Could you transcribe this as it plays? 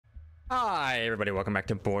Hi everybody, welcome back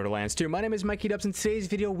to Borderlands 2. My name is Mikey Dubs. In today's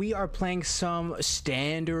video we are playing some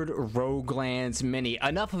standard Roguelands mini.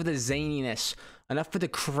 Enough of the zaniness, enough of the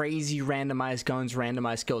crazy randomized guns,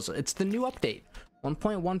 randomized skills. It's the new update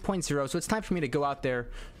 1.1.0, so it's time for me to go out there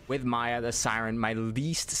with Maya the Siren, my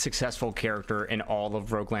least successful character in all of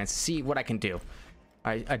Roguelands, to see what I can do.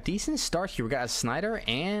 Alright, a decent start here. We got a Sniper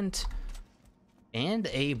and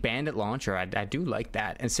a bandit launcher. I do like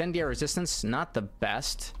that. Incendiary resistance, not the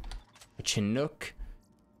best. A Chinook.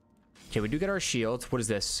 Okay, we do get our shields. What is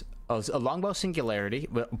this? Oh, it's a longbow singularity,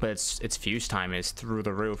 but its fuse time is through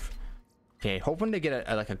the roof. Okay, hoping to get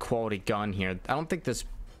like a quality gun here. I don't think this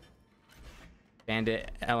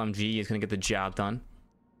bandit LMG is gonna get the job done.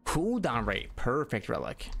 Cooldown rate, perfect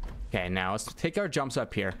relic. Okay, now let's take our jumps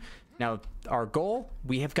up here. Now our goal,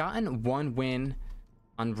 we have gotten one win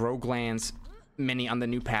on Roguelands mini on the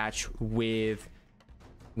new patch with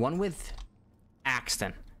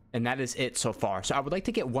Axton. And that is it so far. So I would like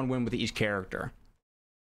to get one win with each character.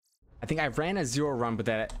 I think I ran a 0 run, but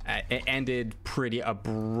that it ended pretty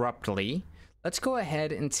abruptly. Let's go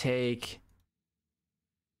ahead and take...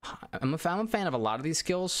 I'm a fan of a lot of these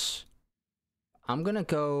skills. I'm going to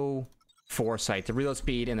go Foresight. The reload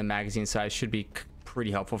speed and the magazine size should be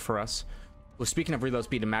pretty helpful for us. Well, speaking of reload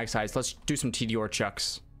speed and mag size, let's do some TDR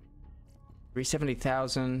chucks.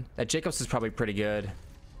 370,000. That Jacobs is probably pretty good.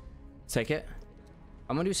 Let's take it.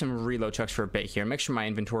 I'm gonna do some reload chucks for a bit here. Make sure my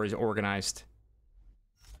inventory is organized.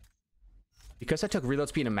 Because I took reload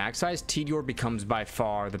speed and mag size, TDR becomes by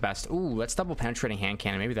far the best. Ooh, let's double penetrating hand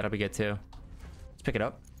cannon. Maybe that'll be good too. Let's pick it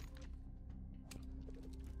up.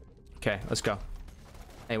 Okay, let's go.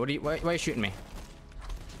 Hey, why are you shooting me?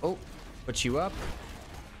 Oh, put you up.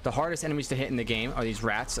 The hardest enemies to hit in the game are these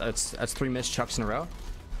rats. That's 3 missed chucks in a row.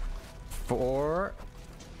 4.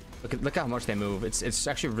 Look how much they move. It's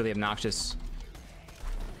actually really obnoxious.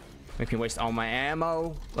 Make me waste all my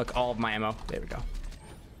ammo. Look, all of my ammo. There we go.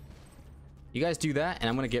 You guys do that, and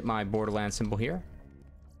I'm gonna get my Borderlands symbol here.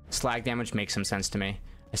 Slag damage makes some sense to me.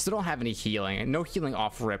 I still don't have any healing. No healing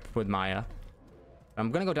off rip with Maya.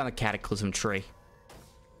 I'm gonna go down the Cataclysm tree.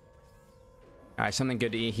 Alright, something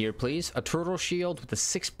good to eat here, please. A turtle shield with a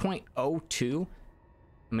 6.02. I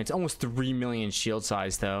mean, it's almost 3 million shield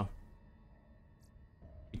size, though.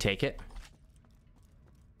 You take it.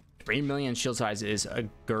 3 million shield size is a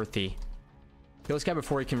girthy. Kill this guy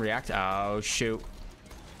before he can react. Oh, shoot.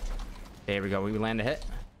 There we go. We land a hit.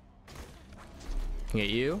 Can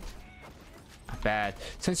get you. Not bad.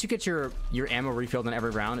 Since you get your ammo refilled in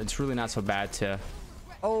every round, it's really not so bad to...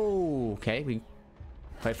 Oh, okay. We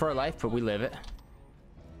fight for our life, but we live it.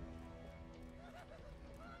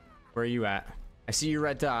 Where are you at? I see your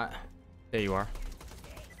red dot. There you are.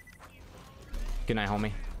 Good night,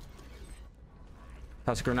 homie.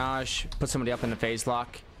 Toss a grenade, put somebody up in the phase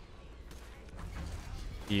lock.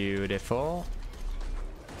 Beautiful.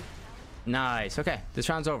 Nice. Okay, this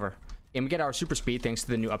round's over. And we get our super speed thanks to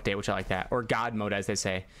the new update, which I like that. Or God mode, as they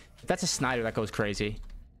say. If that's a Sniper, that goes crazy.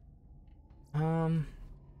 I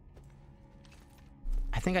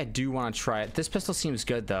think I do want to try it. This pistol seems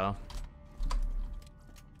good, though.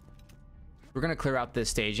 We're going to clear out this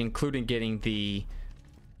stage, including getting the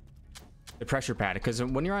pressure pad, because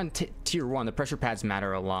when you're on tier 1, the pressure pads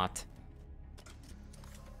matter a lot.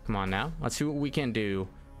 Come on now, let's see what we can do.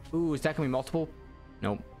 Ooh, is that gonna be multiple?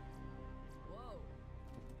 Nope.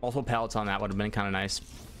 Multiple pellets on that would have been kind of nice.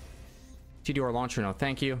 TDR launcher, no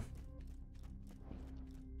thank you.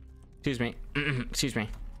 Excuse me. Excuse me.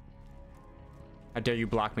 How dare you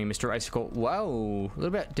block me, Mr. Icicle? Whoa, a little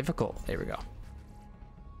bit difficult. There we go.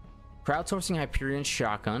 Crowdsourcing Hyperion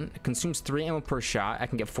shotgun. It consumes 3 ammo per shot. I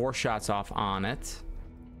can get 4 shots off on it.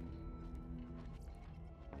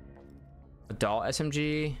 Adult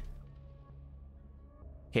SMG.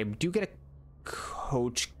 Okay, we do get a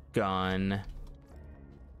coach gun.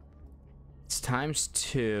 It's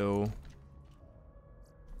 ×2.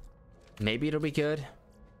 Maybe it'll be good.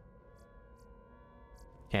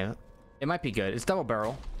 Okay, it might be good. It's double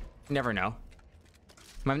barrel. You never know.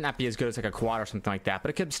 Might not be as good as like a quad or something like that,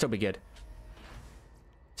 but it could still be good.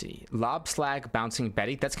 Let's see. Lob Slag Bouncing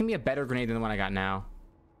Betty. That's gonna be a better grenade than the one I got now.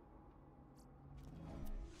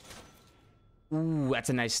 Ooh,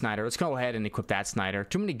 that's a nice Sniper. Let's go ahead and equip that Sniper.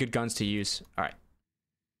 Too many good guns to use. Alright.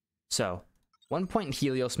 So, 1 point in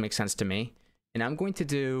Helios makes sense to me. And I'm going to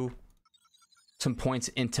do some points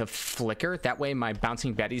into Flicker. That way my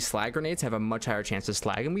Bouncing Betty slag grenades have a much higher chance of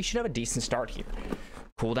slag. And we should have a decent start here.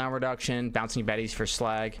 Cooldown reduction, Bouncing Betties for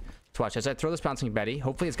slag. So watch, as I throw this Bouncing Betty,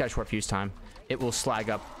 hopefully it's got a short fuse time. It will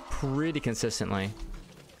slag up pretty consistently.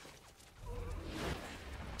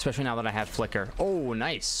 Especially now that I have Flicker. Oh,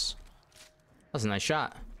 nice. That was a nice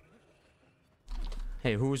shot.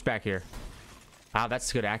 Hey, who's back here? Wow,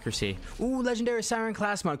 that's good accuracy. Ooh, legendary siren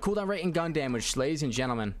class mod. Cooldown rate and gun damage, ladies and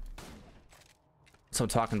gentlemen. That's what I'm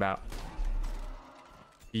talking about.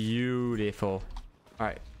 Beautiful. All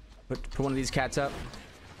right, put one of these cats up.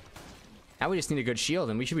 Now we just need a good shield,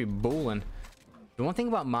 and we should be bowling. The one thing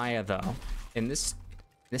about Maya, though, and this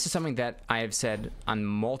is something that I have said on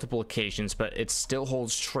multiple occasions, but it still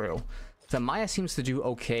holds true. So Maya seems to do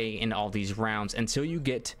okay in all these rounds until you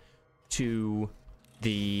get to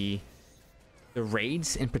the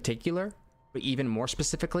raids in particular, but even more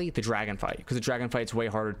specifically, the dragon fight, because the dragon fight's way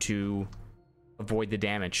harder to avoid the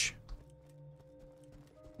damage.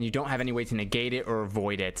 You don't have any way to negate it or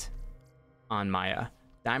avoid it on Maya.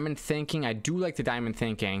 Diamond thinking, I do like the diamond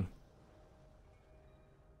thinking.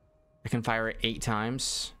 I can fire it 8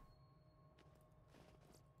 times.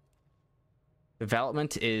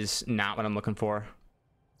 Development is not what I'm looking for.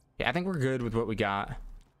 Yeah, I think we're good with what we got.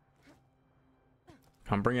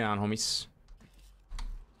 Come bring it on, homies.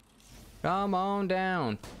 Come on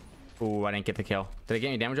down. Ooh, I didn't get the kill. Did I get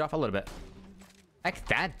any damage off? A little bit. Heck,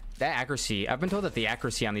 that accuracy. I've been told that the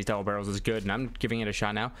accuracy on these double barrels is good, and I'm giving it a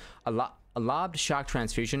shot now. A lobbed shock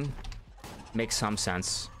transfusion makes some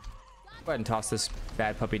sense. Go ahead and toss this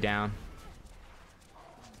bad puppy down.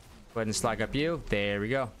 Go ahead and slug up you. There we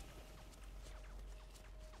go.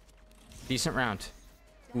 Decent round.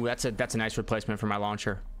 Ooh, that's a nice replacement for my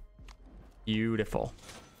launcher. Beautiful.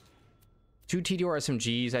 2 TDR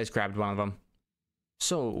SMGs. I just grabbed one of them.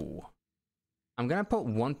 So I'm gonna put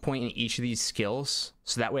 1 point in each of these skills,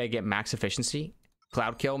 so that way I get max efficiency.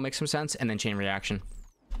 Cloud kill makes some sense, and then chain reaction.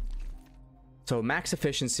 So max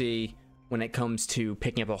efficiency when it comes to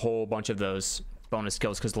picking up a whole bunch of those bonus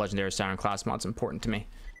skills, because the legendary siren class mod's important to me.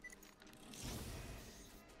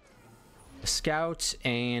 A scout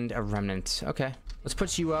and a remnant. Okay, let's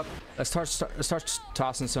put you up. Let's start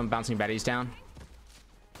tossing some bouncing baddies down.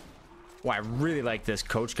 Wow, I really like this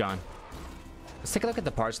coach gun. Let's take a look at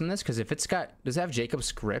the parts in this, because if it's got, does it have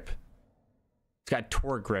Jacob's grip? It's got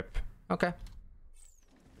Tor grip. Okay.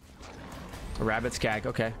 A rabbit's gag.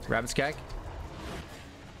 Okay, rabbit's gag.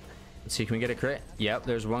 Let's see, can we get a crit? Yep,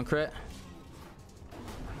 there's one crit.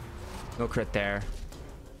 No crit there.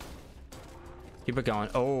 Keep it going.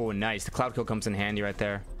 Oh, nice. The cloud kill comes in handy right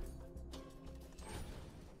there.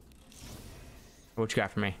 What you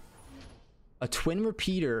got for me? A twin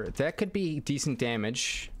repeater. That could be decent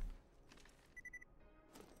damage.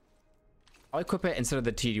 I'll equip it instead of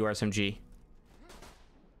the TDR SMG.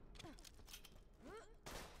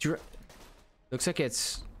 Looks like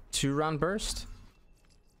it's 2-round burst.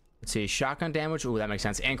 Let's see, shotgun damage. Ooh, that makes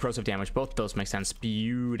sense. And corrosive damage. Both of those make sense.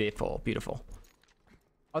 Beautiful, beautiful.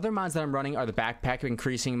 Other mods that I'm running are the backpack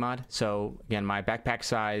increasing mod. So again, my backpack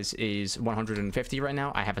size is 150 right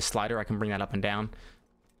now. I have a slider. I can bring that up and down.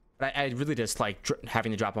 But I really just like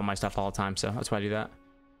having to drop all my stuff all the time. So that's why I do that.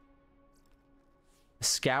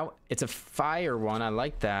 Scout, it's a fire one. I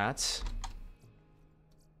like that.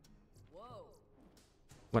 Whoa.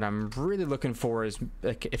 What I'm really looking for is,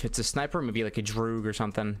 like, if it's a sniper, maybe like a Droog or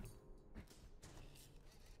something.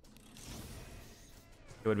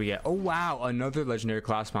 What do we get? Oh wow, another legendary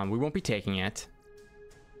class mod. We won't be taking it.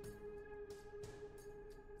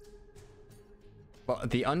 Well,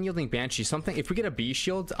 the unyielding banshee, something. If we get a B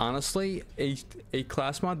shield, honestly, a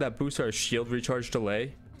class mod that boosts our shield recharge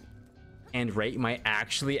delay and rate might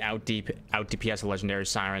actually out DPS a legendary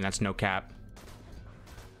siren. That's no cap.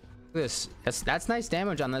 Look at this. That's nice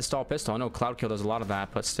damage on that stall pistol. I know cloud kill does a lot of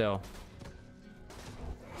that, but still.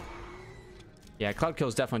 Yeah, cloud kill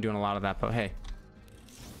is definitely doing a lot of that, but hey.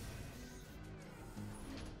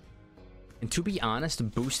 And to be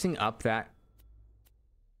honest, boosting up that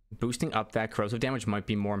corrosive damage might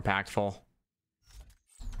be more impactful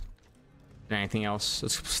than anything else.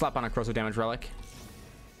 Let's slap on a corrosive damage relic.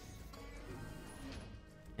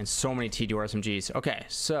 And so many TDR SMGs. Okay,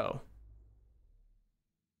 so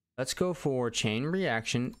let's go for chain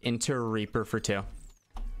reaction into Reaper for 2.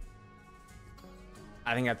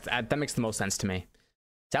 I think that makes the most sense to me.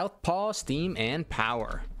 Southpaw, steam, and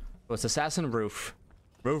power. So it's assassin roof.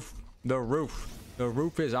 The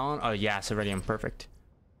roof is on. Oh yes, iridium, perfect.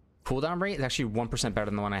 Cooldown rate is actually 1% better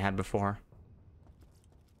than the one I had before.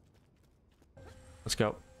 Let's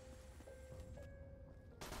go.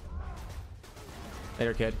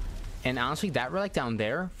 Later, kid. And honestly, that relic down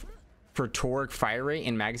there for torque, fire rate,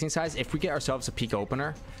 and magazine size, if we get ourselves a peak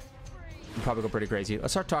opener, we'll probably go pretty crazy.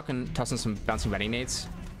 Let's start tossing some bouncing betting nades.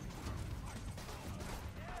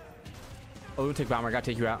 Oh, lunatic bomber, I gotta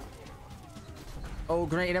take you out. Oh,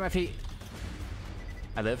 grenade at my feet.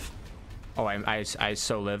 I live. Oh, I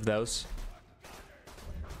so live those.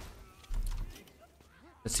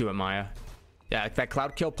 Let's see what Maya. Yeah, that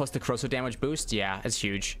cloud kill plus the corrosive damage boost. Yeah, it's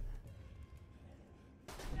huge.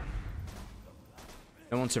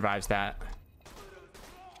 No one survives that.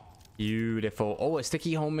 Beautiful. Oh, a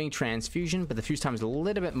sticky homing transfusion, but the fuse time is a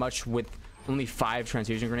little bit much with only 5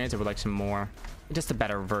 transfusion grenades. I would like some more. Just a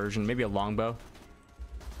better version. Maybe a longbow.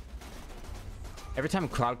 Every time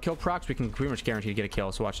cloud kill procs, we can pretty much guarantee to get a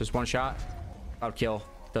kill. So watch this. One shot. Cloud kill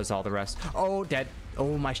does all the rest. Oh, dead.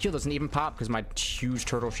 Oh, my shield doesn't even pop because my huge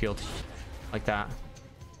turtle shield. Like that.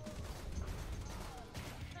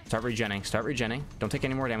 Start regenning. Start regenning. Don't take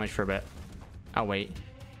any more damage for a bit. I'll wait.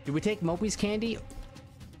 Did we take Mopey's candy?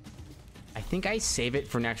 I think I save it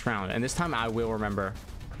for next round, and this time I will remember.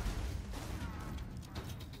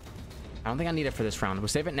 I don't think I need it for this round. We'll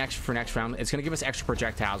save it for next round. It's going to give us extra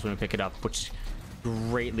projectiles when we pick it up, which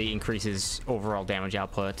greatly increases overall damage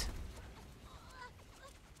output.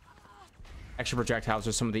 Extra projectiles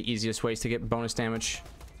are some of the easiest ways to get bonus damage.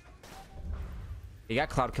 You got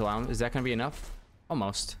cloud kill out. Is that going to be enough?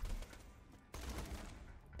 Almost.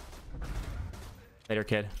 Later,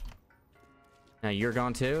 kid. Now you're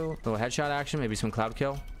gone too. A little headshot action, maybe some cloud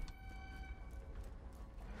kill.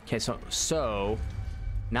 Okay, so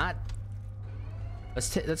not.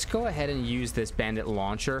 Let's go ahead and use this bandit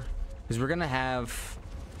launcher because we're gonna have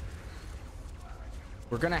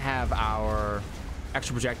our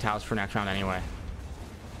extra projectiles for next round anyway.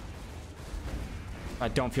 I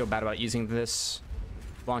don't feel bad about using this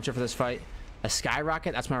launcher for this fight. A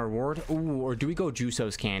skyrocket, that's my reward. Ooh, or do we go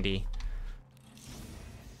Juso's candy?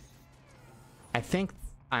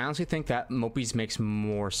 I honestly think that Mopey's makes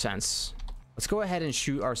more sense. Let's go ahead and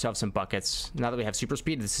shoot ourselves some buckets. Now that we have super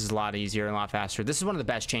speed, this is a lot easier and a lot faster. This is one of the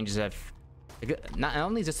best changes not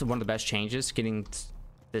only is this one of the best changes, getting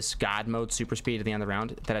this god mode super speed at the end of the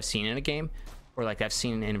round that I've seen in a game, or like I've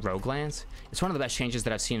seen in Roguelands. It's one of the best changes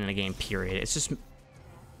that I've seen in a game, period. It's just,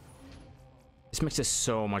 this makes this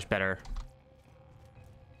so much better.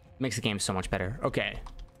 Makes the game so much better. Okay.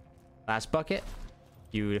 Last bucket.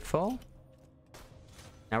 Beautiful.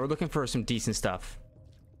 Now we're looking for some decent stuff.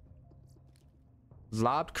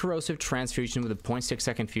 Lobbed corrosive transfusion with a 0.6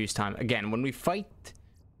 second fuse time. Again, when we fight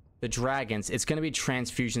the dragons, it's going to be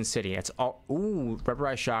Transfusion City. It's all. Ooh,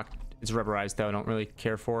 rubberized shock. It's rubberized though. I don't really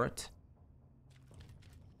care for it.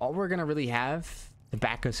 All we're going to really have to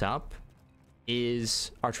back us up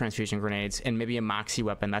is our transfusion grenades and maybe a moxie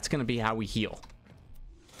weapon. That's going to be how we heal.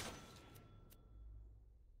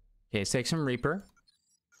 Okay, let's take some Reaper.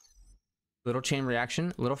 Little chain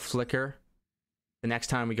reaction, little flicker. The next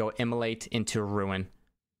time we go immolate into ruin.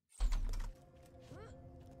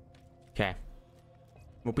 Okay.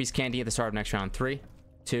 Mopey's candy at the start of next round. 3,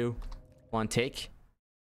 2, 1, take.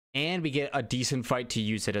 And we get a decent fight to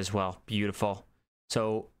use it as well. Beautiful.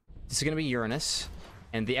 So this is going to be Uranus.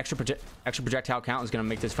 And the extra projectile count is going to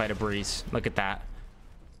make this fight a breeze. Look at that.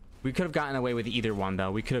 We could have gotten away with either one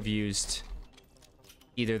though. We could have used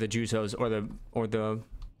either the Jusos or the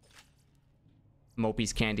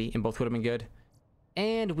Mopey's candy, and both would have been good.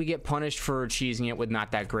 And we get punished for cheesing it with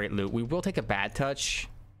not that great loot. We will take a bad touch,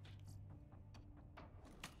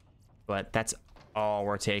 but that's all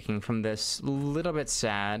we're taking from this. A little bit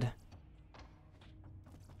sad.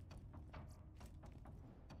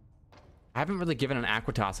 I haven't really given an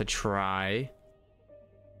Aquatos a try.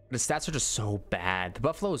 The stats are just so bad. The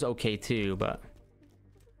Buffalo is okay too, but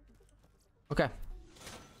okay.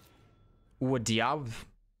 What Diab?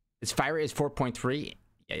 Its fire rate is 4.3.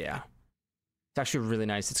 Yeah. It's actually really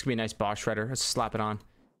nice. It's gonna be a nice boss shredder. Let's slap it on.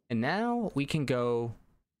 And now we can go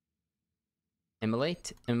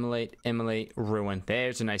immolate, ruin.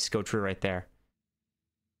 There's a nice go true right there.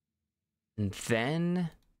 And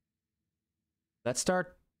then let's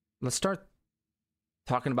start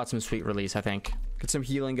talking about some sweet release, I think. Get some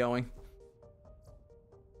healing going.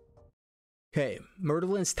 Okay,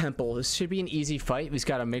 Myrtleland's Temple. This should be an easy fight. We just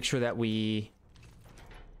gotta make sure that we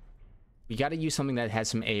gotta use something that has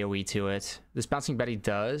some AoE to it. This Bouncing Betty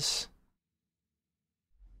does.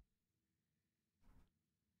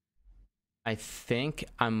 I think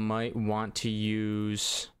I might want to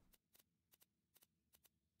use,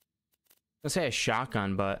 let's say a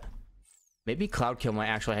shotgun, but maybe Cloud Kill might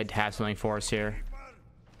actually have something for us here.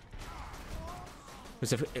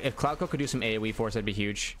 Because if Cloud Kill could do some AoE for us, that'd be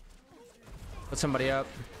huge. Put somebody up.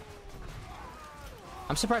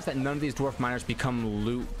 I'm surprised that none of these dwarf miners become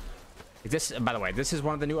loot. This, by the way, this is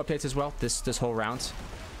one of the new updates as well. This whole round,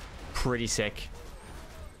 pretty sick.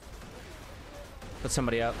 Put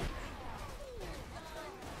somebody up.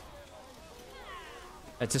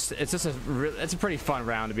 It's a pretty fun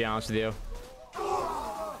round, to be honest with you.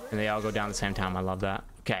 And they all go down at the same time. I love that.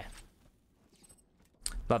 Okay.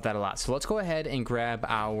 Love that a lot. So let's go ahead and grab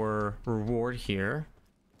our reward here.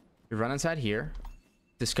 We run inside here,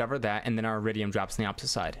 discover that, and then our iridium drops on the opposite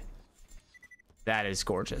side. That is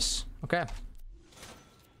gorgeous. Okay.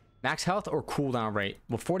 Max health or cooldown rate?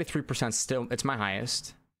 Well, 43% still, it's my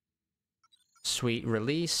highest. Sweet.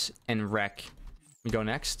 Release and wreck. We go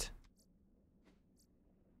next.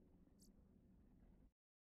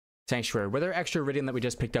 Sanctuary. With our extra iridium that we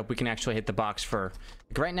just picked up, we can actually hit the box for...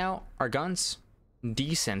 Like right now, our guns,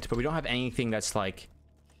 decent, but we don't have anything that's like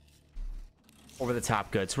over the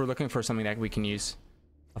top good. So we're looking for something that we can use.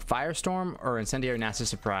 A firestorm or incendiary nasty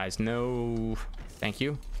surprise? No, thank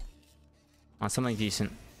you. On something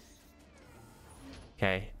decent.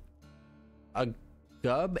 Okay. A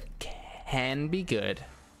gub can be good.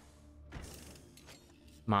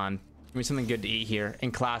 Come on, give me something good to eat here.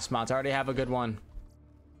 In class mods, I already have a good one.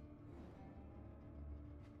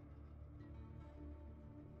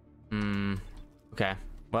 Okay,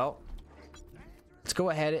 well, let's go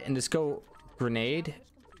ahead and just go grenade,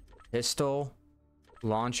 pistol,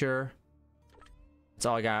 launcher. That's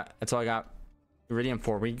all I got. That's all I got. Iridium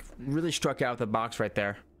 4. We really struck out the box right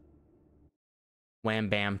there. Wham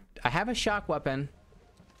bam. I have a shock weapon.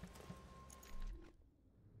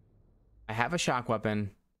 I have a shock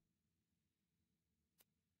weapon.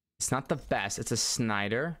 It's not the best. It's a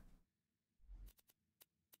Snyder.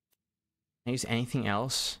 Can I use anything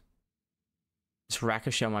else? This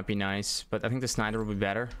ricochet might be nice, but I think the Snyder will be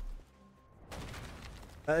better.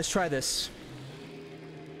 Let's try this.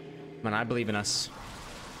 Man, I believe in us.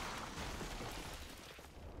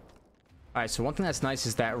 Alright, so one thing that's nice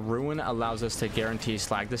is that Ruin allows us to guarantee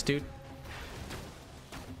slag this dude.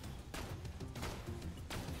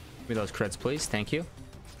 Give me those crits, please. Thank you.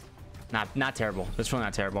 Not terrible. That's really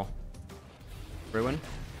not terrible. Ruin.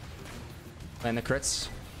 Land the crits.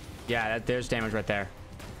 Yeah, there's damage right there.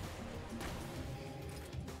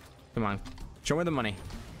 Come on. Show me the money.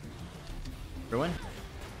 Ruin.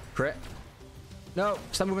 Crit. No,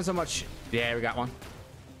 stop moving so much. Yeah, we got one.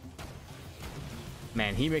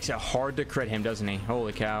 Man, he makes it hard to crit him, doesn't he?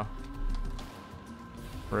 Holy cow.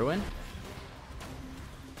 Ruin.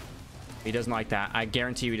 He doesn't like that. I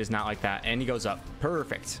guarantee you he does not like that. And he goes up.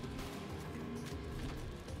 Perfect.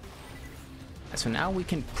 So now we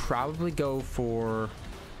can probably go for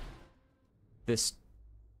this.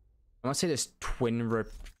 I want to say this twin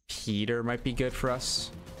repeater might be good for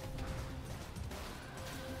us.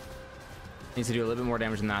 Needs to do a little bit more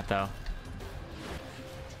damage than that, though.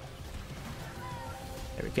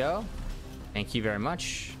 There we go. Thank you very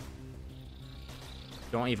much.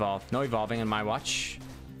 Don't evolve. No evolving in my watch.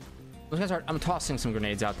 Those guys are... I'm tossing some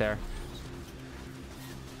grenades out there.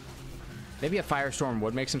 Maybe a firestorm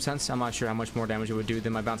would make some sense. I'm not sure how much more damage it would do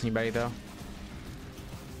than my bouncing Betty, though.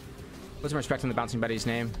 Put some respect on the bouncing Betty's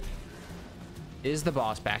name. Is the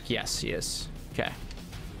boss back? Yes, he is. Okay.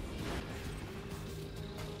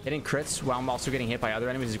 Hitting crits while I'm also getting hit by other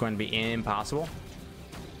enemies is going to be impossible.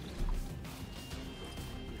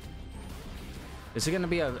 This is going to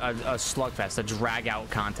be a slugfest, a drag out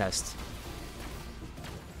contest.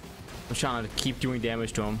 I'm trying to keep doing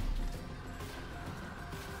damage to him.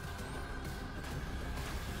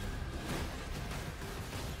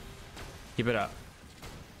 Keep it up.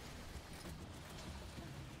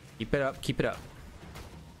 Keep it up. Keep it up.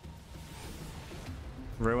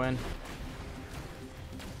 Ruin.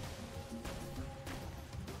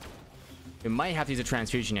 We might have to use a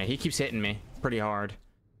transfusion yet. He keeps hitting me pretty hard.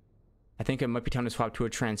 I think it might be time to swap to a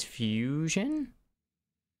transfusion.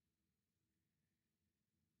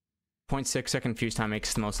 0.6 second fuse time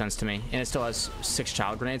makes the most sense to me. And it still has 6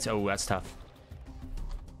 child grenades. Oh, that's tough.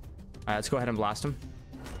 Alright, let's go ahead and blast him.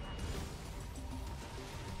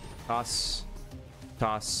 Toss.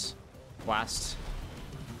 Toss. Blast.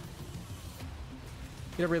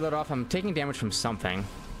 Get a reload off. I'm taking damage from something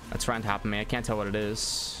that's right on top of me. I can't tell what it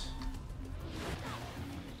is.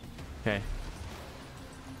 Okay.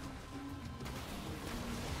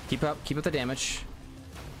 Keep up the damage.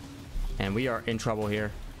 And we are in trouble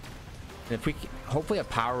here. And if we... Hopefully a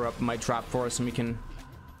power-up might drop for us and we can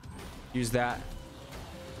use that.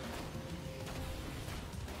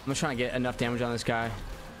 I'm just trying to get enough damage on this guy.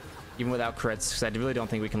 Even without crits, because I really don't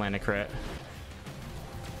think we can land a crit.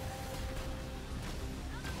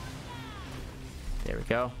 There we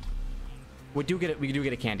go. We do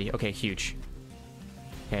get a candy. Okay, huge.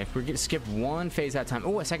 Okay, if we're gonna skip one phase at a time.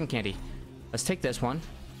 Oh, a second candy. Let's take this one.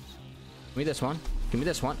 Give me this one. Give me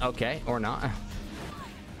this one. Okay, or not.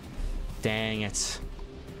 Dang it.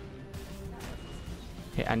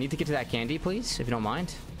 Okay, I need to get to that candy, please, if you don't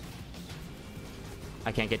mind.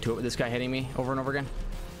 I can't get to it with this guy hitting me over and over again.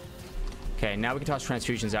 Okay, now we can toss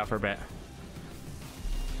transfusions out for a bit.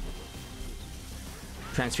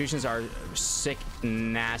 Transfusions are sick,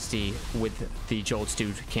 nasty with the Jolt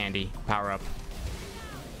Stew candy power up.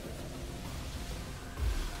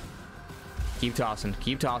 Keep tossing,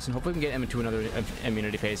 keep tossing. Hopefully we can get him into another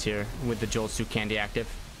immunity phase here with the Jolt Stew candy active.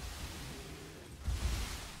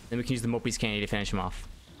 Then we can use the Mopi's candy to finish him off.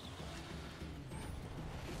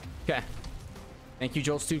 Okay. Thank you,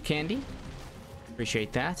 Jolt Stew candy.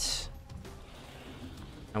 Appreciate that.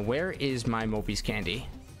 Now, where is my Mopi's candy?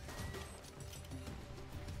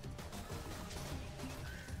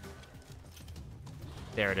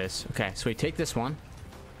 There it is. Okay, so we take this one.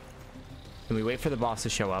 And we wait for the boss to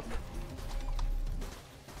show up.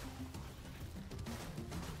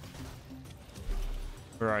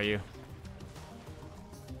 Where are you?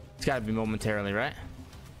 It's gotta be momentarily, right?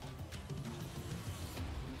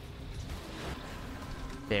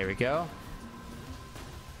 There we go.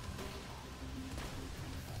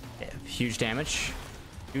 Yeah, huge damage.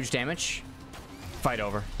 Huge damage. Fight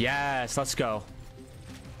over. Yes, let's go.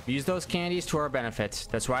 Use those candies to our benefit.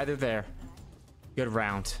 That's why they're there. Good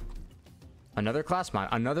round. Another class mod.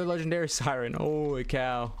 Another legendary siren. Holy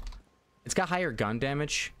cow. It's got higher gun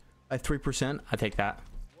damage by 3%. I take that.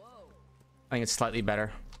 I think it's slightly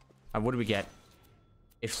better. What do we get?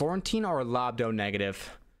 A Florentine or a Lobdo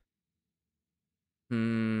negative?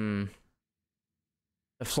 The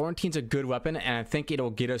Florentine's a good weapon, and I think it'll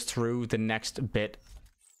get us through the next bit.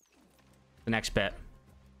 The next bit.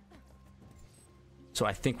 So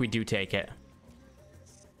I think we do take it.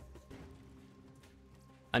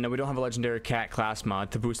 I know we don't have a legendary cat class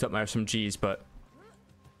mod to boost up my SMGs, but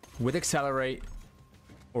with Accelerate,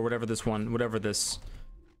 or whatever this one, whatever this...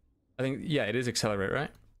 I think, yeah, it is Accelerate, right?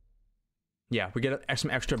 Yeah, we get some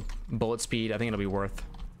extra bullet speed. I think it'll be worth.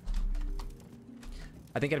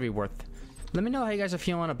 I think it'll be worth. Let me know how you guys are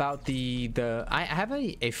feeling about I have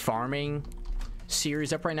a farming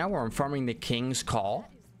series up right now where I'm farming the King's Call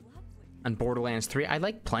on Borderlands 3. I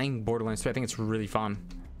like playing Borderlands 3. I think it's really fun.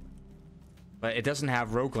 But it doesn't have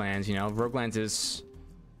Roguelands, you know. Roguelands is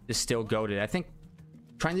still goated. I think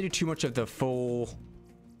trying to do too much of the full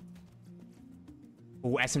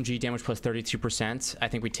SMG damage plus 32%, I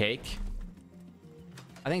think we take.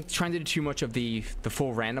 I think trying to do too much of the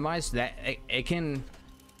full randomized, that it can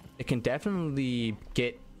definitely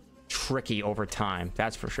get tricky over time.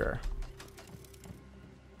 That's for sure.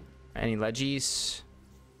 Any leggies?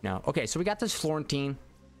 No. Okay, so we got this Florentine.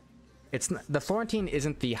 The Florentine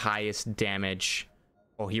isn't the highest damage.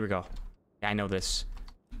 Oh, here we go. Yeah, I know this.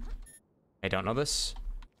 I don't know this.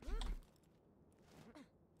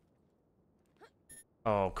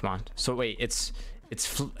 Oh, come on. So wait, it's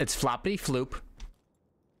floppity floop.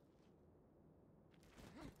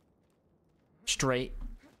 Straight.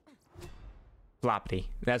 Floppity.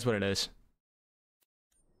 That's what it is.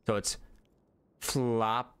 So it's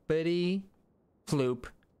floppity floop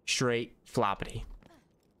straight floppity.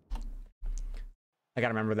 I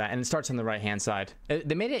gotta remember that. And it starts on the right hand side.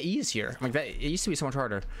 They made it easier. Like that, it used to be so much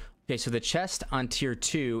harder. Okay, so the chest on tier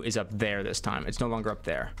 2 is up there this time. It's no longer up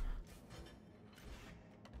there.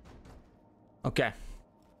 Okay.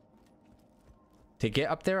 To get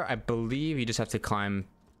up there, I believe you just have to climb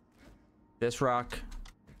this rock.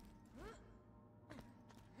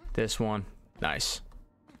 This one. Nice.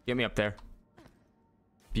 Get me up there.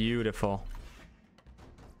 Beautiful.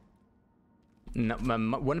 No,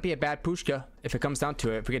 wouldn't be a bad pushka if it comes down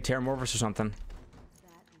to it. If we get Terramorphous or something.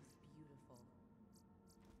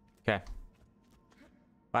 Okay.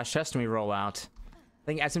 Last chest and we roll out. I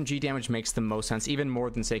think SMG damage makes the most sense, even more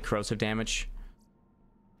than, say, corrosive damage.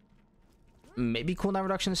 Maybe cooldown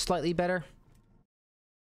reduction is slightly better.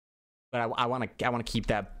 But I want to keep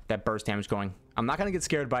that burst damage going. I'm not gonna get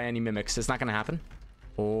scared by any mimics. It's not gonna happen.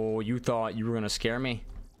 Oh, you thought you were gonna scare me?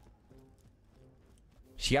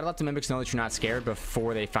 So you gotta let the mimics know that you're not scared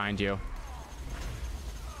before they find you.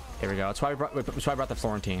 There we go. That's why I brought the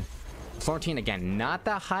Florentine. Florentine, again, not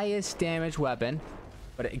the highest damage weapon,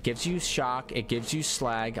 but it gives you shock, it gives you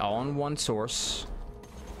slag, all in one source.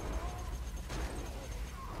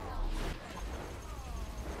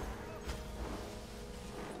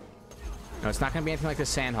 No, it's not gonna be anything like the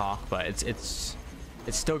Sandhawk, but it's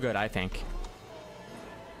still good, I think.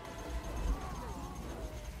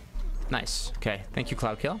 Nice. Okay, thank you,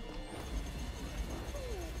 Cloud Kill.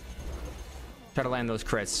 Try to land those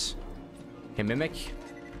crits. Okay, Mimic.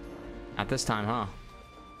 Not this time, huh?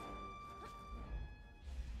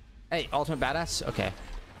 Hey, ultimate badass. Okay.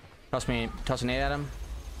 Toss a nade at him.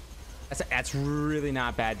 That's really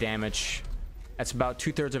not bad damage. That's about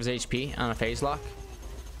 2/3 of his HP on a phase lock.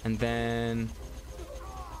 And then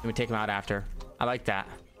we take him out after. I like that.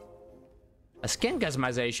 A skin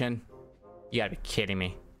customization? You gotta be kidding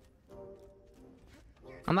me.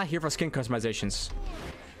 I'm not here for skin customizations.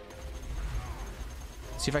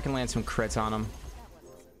 See if I can land some crits on him.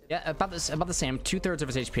 Yeah, about the same. 2/3 of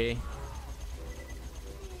his HP.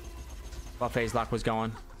 While phase lock was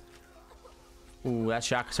going. Ooh, that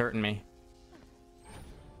shock is hurting me.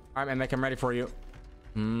 All right, Mimic, I'm ready for you.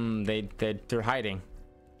 They're hiding.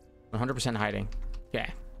 100% hiding.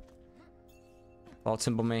 Okay. Vault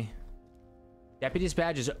symbol me. Deputy's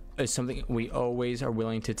badge is something we always are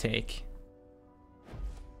willing to take.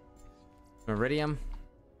 Meridium.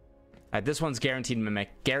 This one's guaranteed Mimic.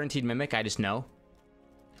 Guaranteed Mimic, I just know.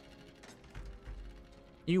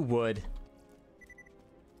 You would.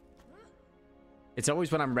 It's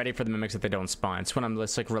always when I'm ready for the Mimics that they don't spawn. It's when I'm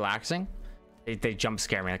just like relaxing. They jump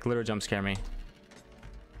scare me, like literally jump scare me.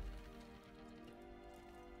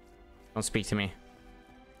 Don't speak to me.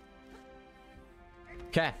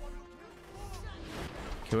 Okay.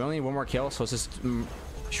 Okay, we only need one more kill, so let's just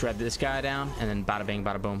shred this guy down, and then bada bing,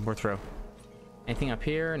 bada boom, we're through. Anything up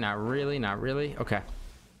here? Not really, not really. Okay.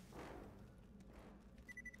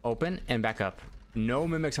 Open and back up. No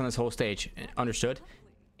Mimics on this whole stage. Understood.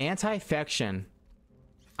 Anti-fection.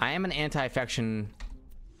 I am an anti-fection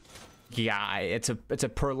guy. It's a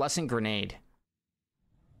pearlescent grenade.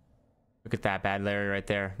 Look at that bad Larry right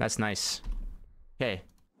there. That's nice. Okay.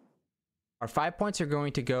 Our 5 points are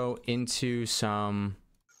going to go into some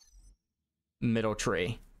middle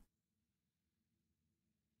tree.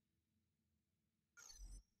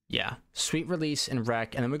 Yeah. Sweet release and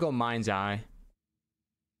wreck. And then we go mind's eye.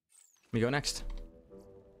 We go next.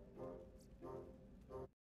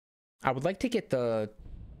 I would like to get the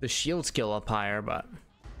shield skill up higher, but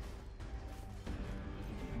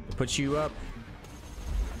it puts you up.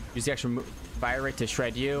 Use the extra fire rate to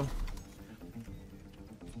shred you.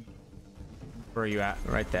 Where are you at?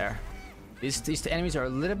 Right there. These enemies are a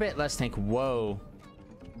little bit less tank. Whoa.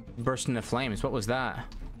 Burst into flames. What was that?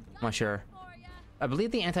 I'm not sure. I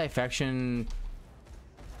believe the anti-infection...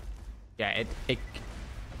 Yeah,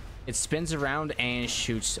 it spins around and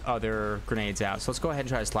shoots other grenades out. So let's go ahead and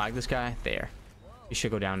try to slag this guy. There. He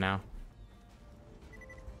should go down now.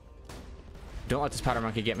 Don't let this powder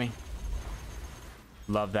monkey get me.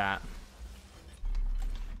 Love that.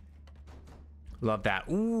 Love that.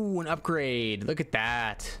 Ooh, an upgrade. Look at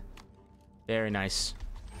that. Very nice.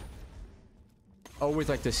 Always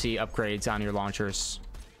like to see upgrades on your launchers.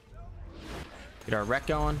 Get our wreck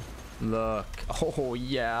going. Look. Oh,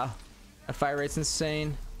 yeah. That fire rate's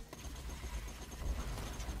insane.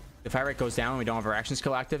 The fire rate goes down when we don't have our action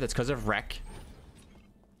skill active. It's because of wreck.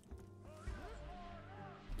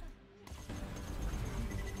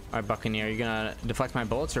 All right, Buccaneer, you gonna deflect my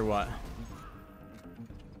bullets or what?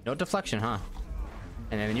 No deflection, huh?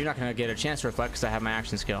 And then you're not gonna get a chance to reflect because I have my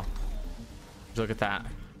action skill. Just look at that.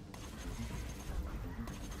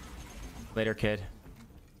 Later, kid.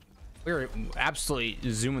 We were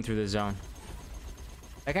absolutely zooming through the zone.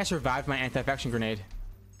 That guy survived my anti-infection grenade.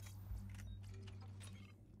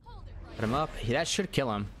 Put him up. That should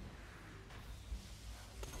kill him.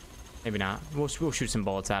 Maybe not. We'll shoot some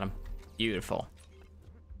bullets at him. Beautiful.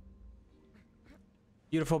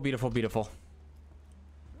 Beautiful, beautiful, beautiful.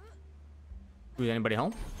 Is anybody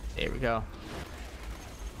home? There we go.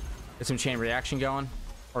 Get some chain reaction going.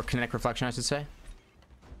 Or kinetic reflection, I should say.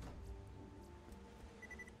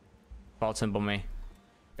 Vault symbol me.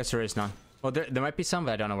 Guess there is none. Well, there might be some,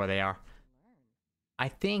 but I don't know where they are. I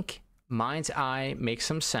think Mind's Eye makes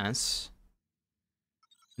some sense.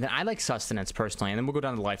 Then I like Sustenance, personally. And then we'll go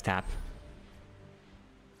down to the Life Tap.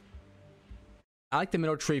 I like the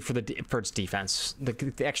middle tree for its defense.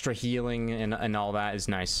 The extra healing and all that is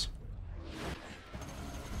nice.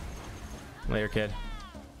 Later, kid.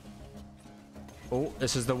 Oh,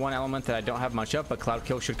 this is the one element that I don't have much of, but Cloud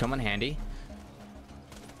Kill should come in handy.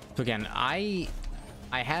 So again, I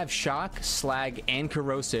have Shock, Slag, and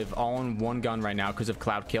Corrosive all in one gun right now because of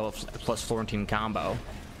Cloud Kill plus Florentine combo.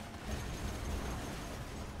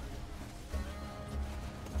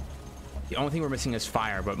 The only thing we're missing is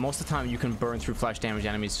fire, but most of the time you can burn through flesh damage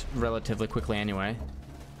enemies relatively quickly anyway.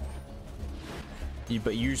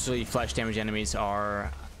 But usually flesh damage enemies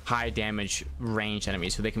are high damage range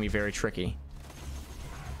enemies, so they can be very tricky.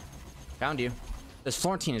 Found you. This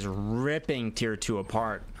Florentine is ripping tier 2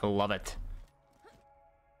 apart. I love it.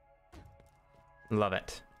 Love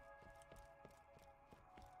it.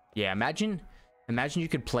 Yeah, imagine you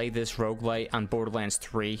could play this roguelite on Borderlands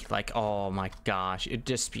 3. Like, oh my gosh, it'd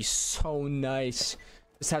just be so nice.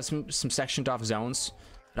 Just have some sectioned off zones.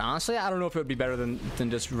 But honestly, I don't know if it would be better than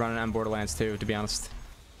just running on Borderlands 2, to be honest.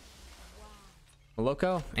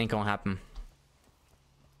 Loco ain't gonna happen.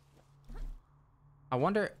 I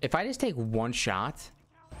wonder if I just take one shot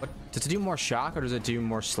What, does it do more shock or does it do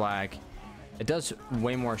more slag? It does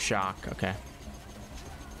way more shock. Okay.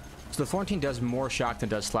 So the Florentine does more shock than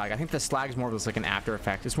does slag. I think the slag is more of like an after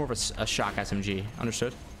effect. It's more of a shock SMG.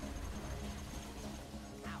 Understood?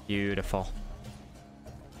 Beautiful.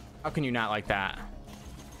 How can you not like that?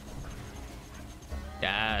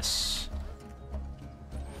 Yes.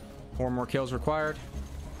 4 more kills required.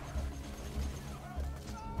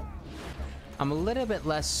 I'm a little bit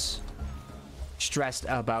less stressed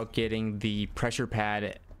about getting the pressure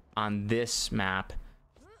pad on this map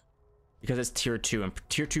because it's tier 2, and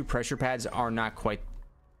tier 2 pressure pads are not quite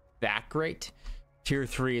that great. Tier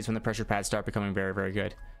 3 is when the pressure pads start becoming very, very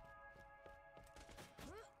good.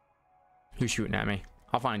 Who's shooting at me?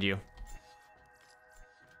 I'll find you.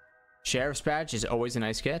 Sheriff's badge is always a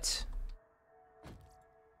nice get.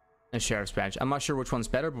 A sheriff's badge. I'm not sure which one's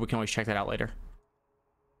better, but we can always check that out later.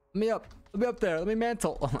 Let me up. Let me up there. Let me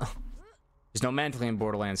mantle. There's no mantling in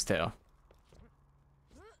Borderlands 2.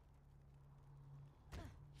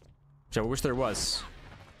 So I wish there was.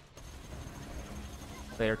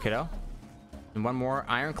 Later, kiddo. And one more.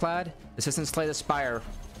 Ironclad. Assistant Slay the Spire.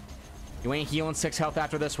 You ain't healing 6 health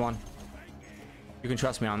after this one. You can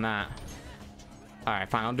trust me on that. Alright,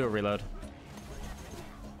 fine. I'll do a reload.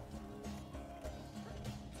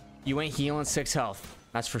 You ain't healing 6 health.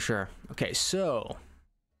 That's for sure. Okay, so...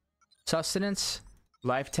 Sustenance,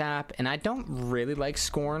 life tap, and I don't really like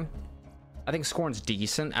Scorn. I think Scorn's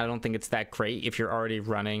decent. I don't think it's that great if you're already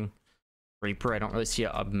running Reaper. I don't really see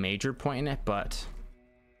a major point in it, but...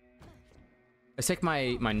 Let's take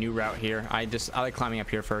my new route here. I like climbing up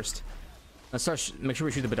here first. Let's start. Make sure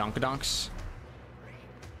we shoot the badonkadonks.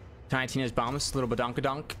 Tiny Tina's bombs, little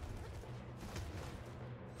badonkadonk.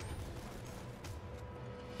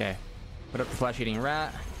 Okay, put up the flesh-eating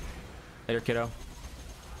rat. Later, kiddo.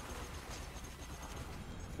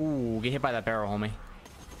 Ooh, get hit by that barrel, homie.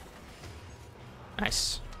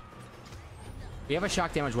 Nice. We have a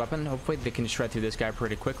shock damage weapon. Hopefully they can shred through this guy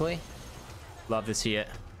pretty quickly. Love to see it.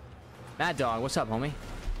 Mad Dog, what's up, homie?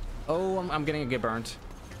 Oh, I'm getting a get burned.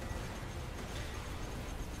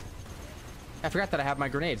 I forgot that I have my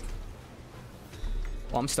grenade.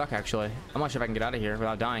 Well, I'm stuck, actually. I'm not sure if I can get out of here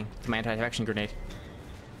without dying. It's my anti-infection grenade.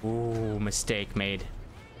 Ooh, mistake made.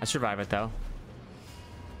 I survive it, though.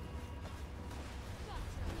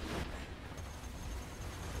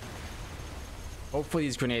 Hopefully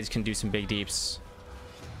these grenades can do some big deeps.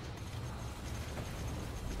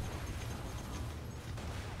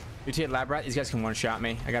 Mutated lab rat, these guys can one-shot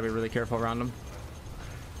me. I gotta be really careful around them.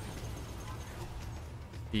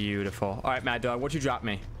 Beautiful. All right, Mad Dog, what'd you drop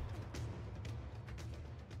me?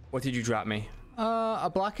 What did you drop me?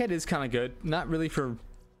 A blockhead is kind of good. Not really for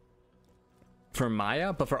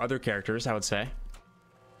Maya, but for other characters, I would say.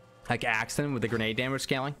 Like Axton with the grenade damage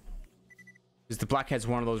scaling. Because the blockhead's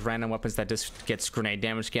one of those random weapons that just gets grenade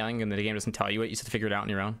damage scaling and the game doesn't tell you it. You just have to figure it out on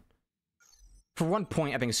your own. For one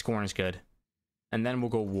point, I think Scorn is good. And then we'll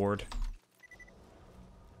go Ward.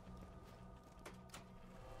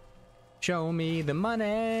 Show me the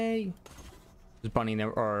money. There's bunny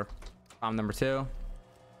or bomb number 2.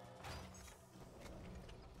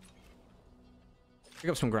 Pick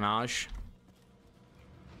up some Grenache.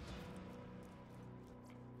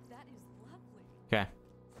 That is lovely. Okay.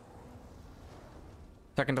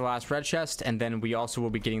 Second to last red chest, and then we also will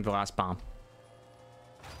be getting the last bomb.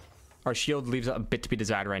 Our shield leaves a bit to be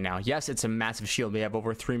desired right now. Yes, it's a massive shield. We have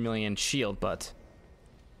over 3 million shield, but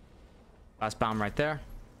last bomb right there.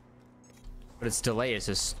 But its delay is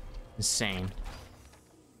just insane.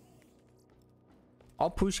 All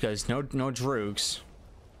Pushkas, no Droogs.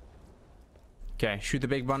 Okay, shoot the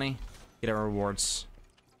big bunny. Get our rewards.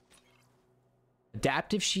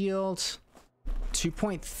 Adaptive shield.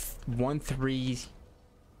 2.13.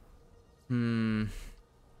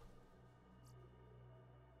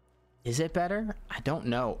 Is it better? I don't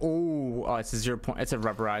know. Ooh, oh, it's a 0. It's a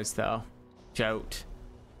rubberized though. Jote.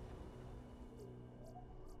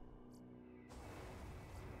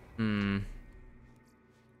 I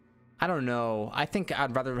don't know. I think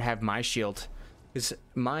I'd rather have my shield because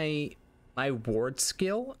my ward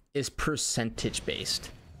skill is percentage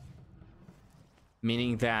based,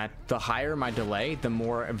 meaning that the higher my delay, the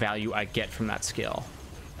more value I get from that skill.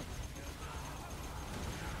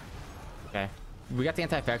 Okay, we got the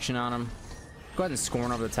anti-infection on him. Go ahead and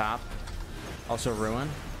Scorn over the top. Also Ruin.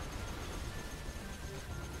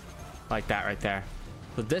 Like that right there.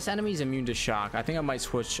 So this enemy is immune to shock. I think I might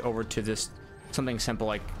switch over to this something simple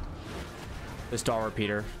like this doll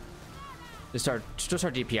repeater. Just start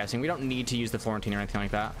DPSing. We don't need to use the Florentine or anything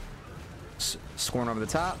like that. Scorn over the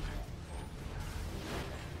top.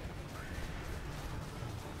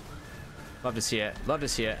 Love to see it. Love to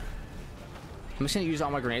see it. I'm just gonna use all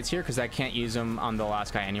my grenades here because I can't use them on the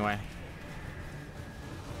last guy anyway.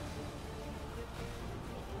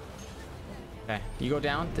 Okay, you go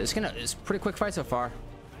down. It's pretty quick fight so far.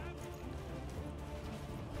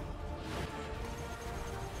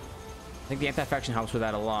 I think the anti-faction helps with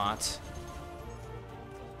that a lot.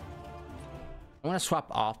 I want to swap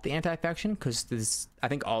off the anti-faction because I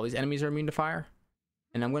think all these enemies are immune to fire.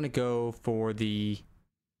 And I'm going to go for the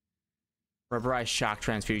rubberized shock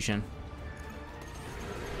transfusion.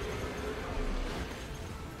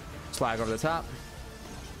 Slag over the top.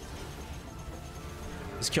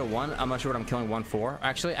 Just kill one. I'm not sure what I'm killing one for.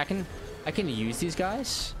 Actually, I can use these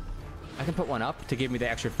guys. I can put one up to give me the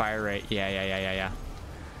extra fire rate. Yeah.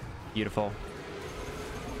 Beautiful.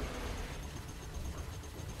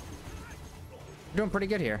 We're doing pretty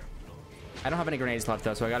good here. I don't have any grenades left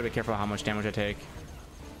though, so I gotta be careful how much damage I take.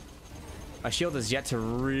 My shield is yet to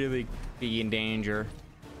really be in danger.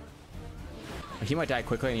 He might die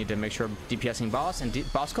quickly. I need to make sure I'm DPSing boss,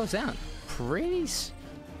 and boss goes down. Pretty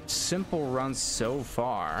simple run so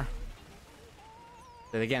far.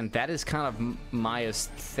 But again, that is kind of Maya's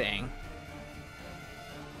thing.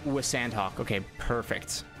 With Sandhawk. Okay,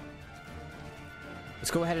 perfect. Let's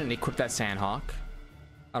go ahead and equip that Sandhawk.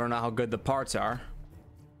 I don't know how good the parts are,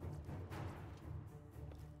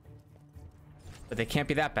 but they can't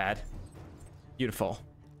be that bad. Beautiful.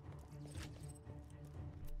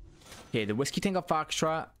 Okay, the Whiskey Tango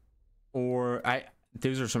Foxtrot, or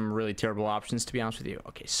those are some really terrible options, to be honest with you.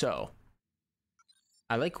 Okay, so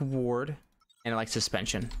I like Ward and I like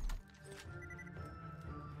Suspension.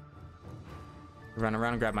 Run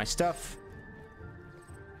around and grab my stuff.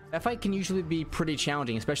 That fight can usually be pretty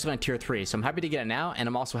challenging, especially on tier 3. So I'm happy to get it now, and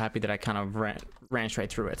I'm also happy that I kind of ran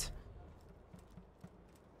straight through it.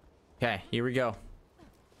 Okay, here we go.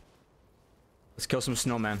 Let's kill some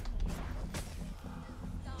snowmen.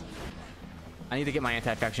 I need to get my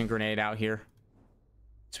anti-faction grenade out here.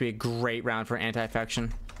 This will be a great round for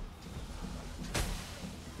anti-faction.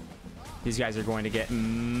 These guys are going to get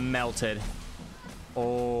melted.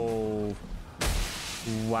 Oh.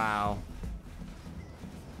 Wow.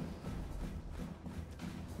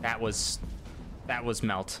 That was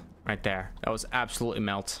melt right there. That was absolutely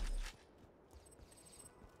melt.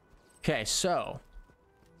 Okay, so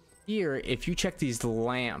here, if you check these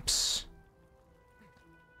lamps,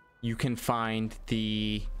 you can find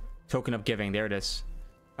the token of giving. There it is.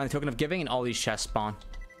 Find the token of giving, and all these chests spawn.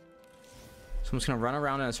 So I'm just gonna run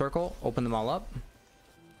around in a circle, open them all up.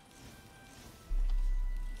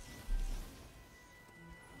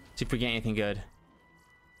 See if we get anything good.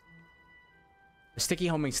 A sticky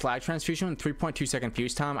homing slag transfusion, 3.2 second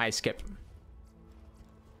fuse time. I skipped.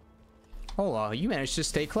 Oh, you managed to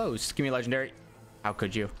stay close. Give me a legendary. How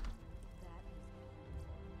could you?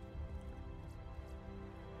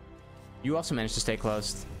 You also managed to stay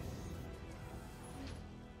close.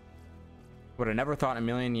 Would have never thought in a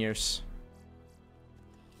million years.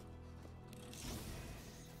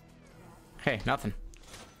 Hey, nothing.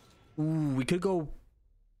 Ooh, we could go.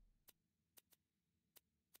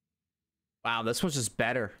 Wow, this one's just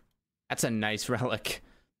better. That's a nice relic.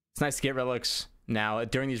 It's nice to get relics now.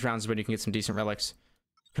 During these rounds when you can get some decent relics.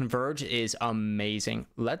 Converge is amazing.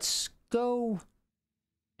 Let's go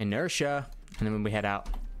Inertia, and then when we head out.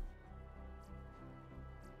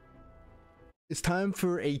 It's time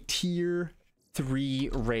for a tier 3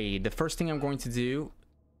 raid. The first thing I'm going to do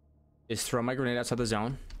is throw my grenade outside the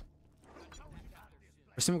zone.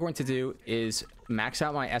 First thing I'm going to do is max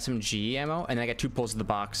out my SMG ammo, and then I get 2 pulls of the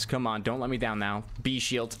box. Come on, don't let me down now. B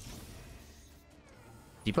shield.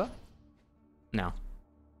 Deepa? No.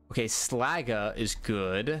 Okay, Slagga is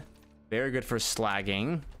good. Very good for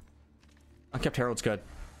slagging. Unkept Herald's good.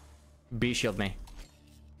 B shield me.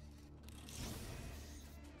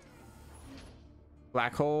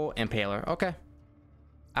 Black Hole, Impaler. Okay.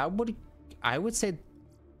 I would say,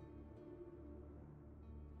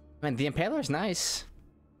 man, the Impaler is nice.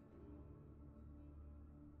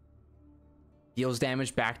 Deals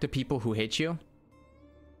damage back to people who hit you.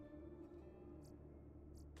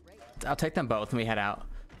 I'll take them both when we head out.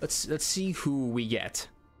 Let's see who we get.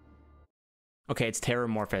 Okay, it's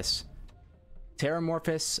Terramorphous.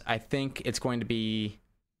 Terramorphous, I think it's going to be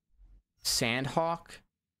Sandhawk.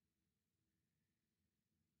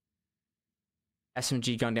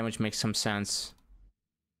 SMG gun damage makes some sense.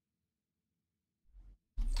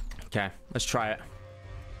 Okay, let's try it.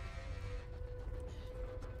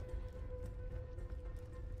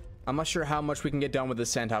 I'm not sure how much we can get done with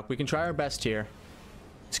this Sandhawk. We can try our best here.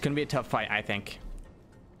 It's gonna be a tough fight, I think.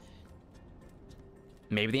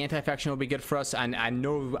 Maybe the anti-faction will be good for us. I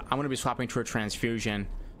know I'm gonna be swapping to a transfusion.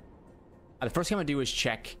 The first thing I'm gonna do is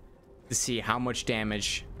check to see how much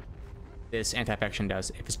damage this anti-infection does.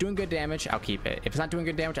 If it's doing good damage, I'll keep it. If it's not doing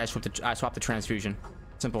good damage, I swap the transfusion.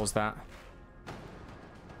 Simple as that.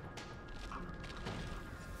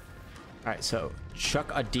 Alright, so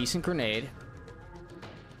chuck a decent grenade.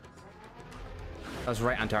 That was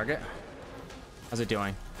right on target. How's it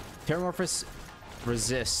doing? Terramorphous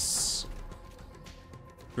resists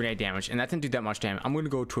grenade damage, and that didn't do that much damage. I'm going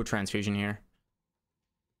to go to a transfusion here.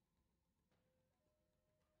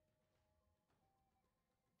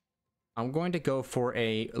 I'm going to go for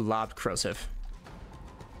a lobbed corrosive.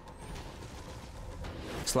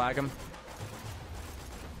 Slag him.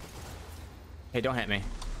 Hey, don't hit me.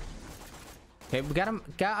 Okay, we got him.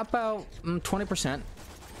 Got about 20%.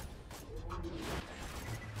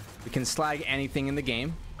 We can slag anything in the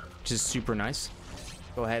game, which is super nice.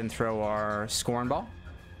 Go ahead and throw our scorn ball.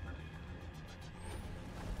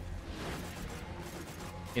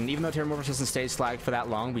 And even though Terramorphous doesn't stay slagged for that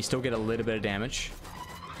long, we still get a little bit of damage.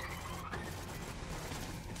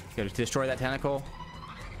 Go to destroy that tentacle.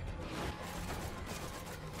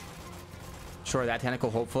 Destroy that tentacle,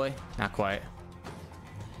 hopefully. Not quite.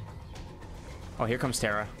 Oh, here comes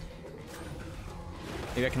Terra.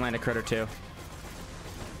 Maybe I can land a crit or two.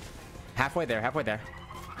 Halfway there, halfway there.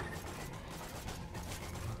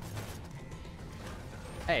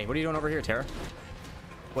 Hey, what are you doing over here, Terra?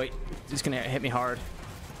 Wait, it's gonna hit me hard.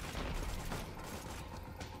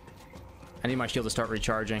 I need my shield to start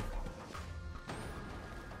recharging.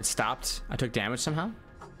 It stopped. I took damage somehow.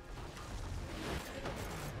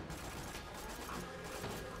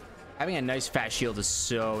 Having a nice fat shield is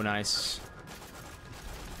so nice.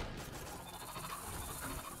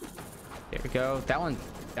 There we go. That one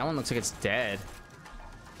looks like it's dead.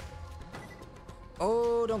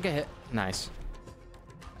 Oh, don't get hit. Nice.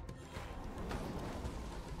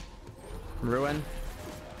 Ruin.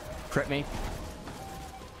 Crit me.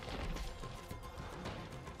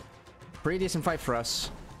 Pretty decent fight for us.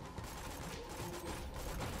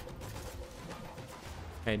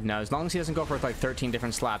 Okay, no, as long as he doesn't go for like 13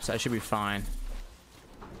 different slaps, I should be fine.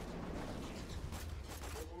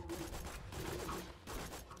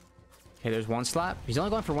 Okay, there's one slap. He's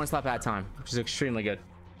only going for one slap at a time, which is extremely good.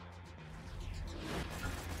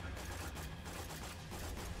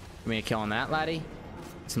 Give me a kill on that, laddie.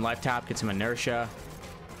 Get some life tap, get some inertia.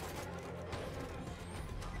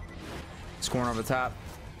 Scoring over the top.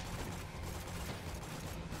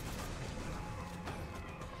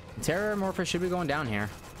 Terramorphous should be going down here.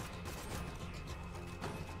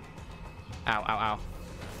 Ow, ow, ow.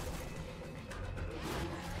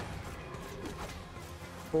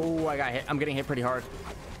 Oh, I got hit. I'm getting hit pretty hard.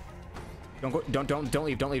 Don't go, don't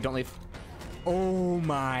leave, don't leave, don't leave. Oh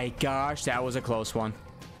my gosh, that was a close one.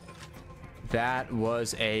 That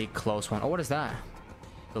was a close one. Oh, what is that?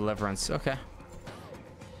 Deliverance. Okay.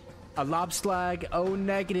 A lob slag. Oh,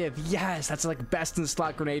 negative. Yes, that's like best in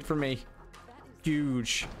slot grenade for me.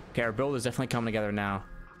 Huge. Okay, our build is definitely coming together now.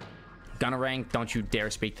 Gunner rank, don't you dare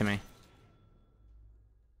speak to me.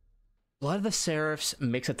 Blood of the Seraphs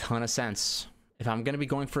makes a ton of sense. If I'm gonna be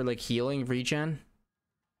going for like healing regen,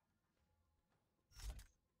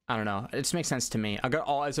 I don't know. It just makes sense to me. I got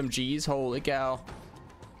all SMGs. Holy cow.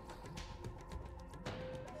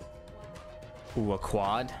 Ooh, a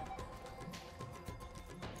quad.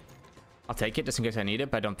 I'll take it just in case I need it,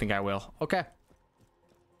 but I don't think I will. Okay.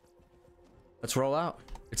 Let's roll out.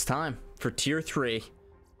 It's time for tier 3.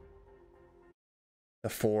 The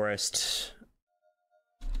forest.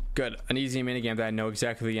 Good. An easy minigame that I know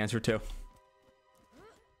exactly the answer to.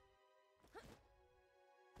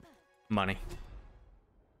 Money.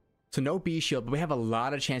 So no B shield, but we have a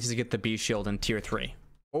lot of chances to get the B shield in tier 3.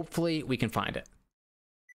 Hopefully we can find it.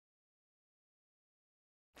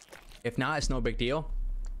 If not, it's no big deal.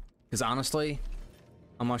 Because honestly,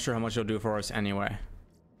 I'm not sure how much it'll do for us anyway.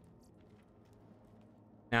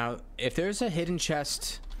 Now, if there's a hidden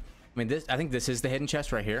chest, I think this is the hidden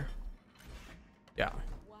chest right here. Yeah.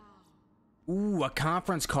 Wow. Ooh, a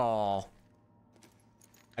conference call.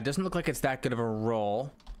 It doesn't look like it's that good of a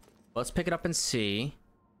roll. Let's pick it up and see.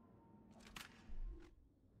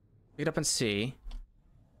 Pick it up and see.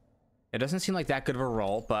 It doesn't seem like that good of a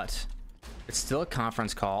roll, but it's still a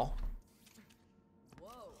conference call. Whoa.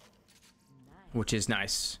 Nice. Which is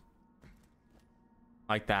nice.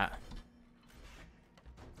 Like that.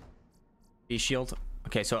 B shield.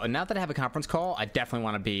 Okay, so now that I have a conference call, I definitely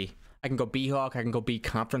want to be. I can go B Hawk. I can go B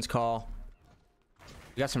conference call.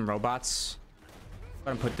 We got some robots.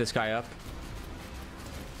 I'm gonna put this guy up.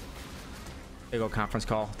 There you go, conference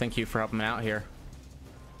call. Thank you for helping me out here.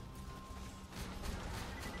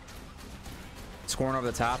 Scoring over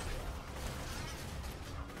the top.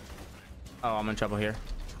 Oh, I'm in trouble here.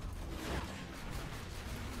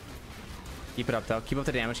 Keep it up, though. Keep up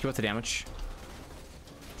the damage. Keep up the damage.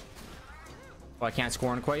 Oh, I can't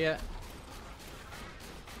score in quite yet.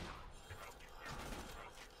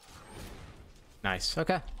 Nice.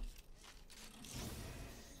 Okay.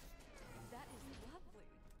 That is lovely.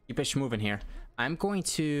 Keep it moving here. I'm going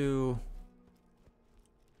to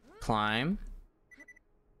climb.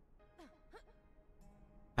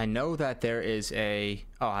 I know that there is a...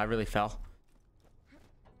 Oh, I really fell.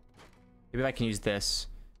 Maybe I can use this.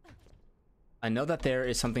 I know that there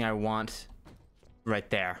is something I want right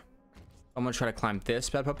there. I'm gonna try to climb this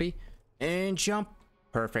bad puppy and jump.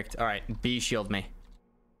 Perfect. All right, B shield me.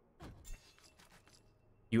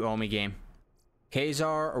 You owe me, game.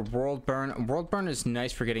 Kazar or World Burn. World Burn is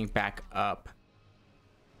nice for getting back up.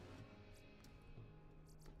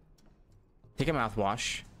 Take a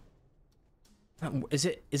mouthwash. Is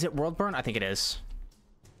it World Burn? I think it is.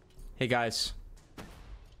 Hey guys.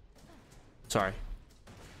 Sorry.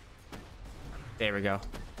 There we go.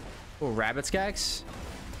 Oh, rabbit skags.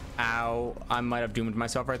 Ow. I might have doomed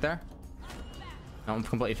myself right there. No, I'm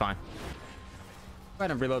completely fine. Go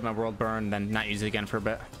ahead and reload my World Burn, then not use it again for a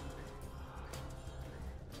bit.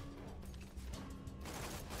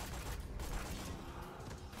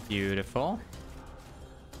 Beautiful.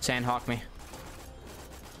 Sandhawk me.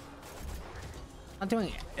 Not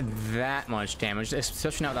doing that much damage,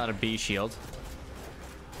 especially not without a B shield.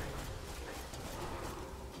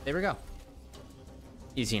 There we go.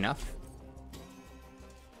 Easy enough.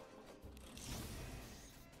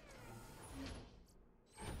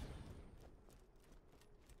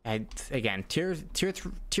 Again, tier 2,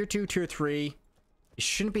 tier 3. It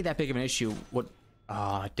shouldn't be that big of an issue. What?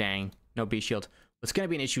 Oh, dang. No B shield. What's going to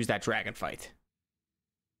be an issue is that dragon fight.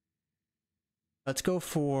 Let's go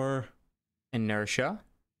for inertia.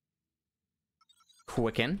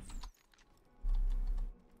 Quicken.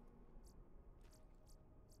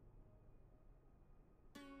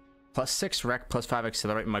 +6 rec, +5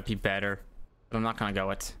 accelerate might be better, but I'm not going to go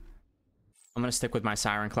it. I'm going to stick with my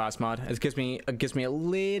Siren class mod. It gives me a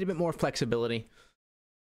little bit more flexibility.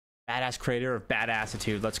 Badass creator of bad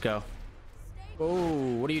attitude. Let's go.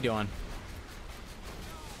 Oh, what are you doing?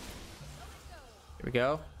 Here we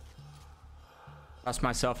go. Toss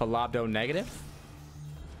myself a Lobdo negative.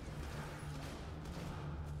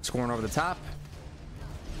 Scoring over the top.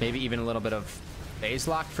 Maybe even a little bit of phase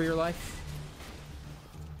lock for your life.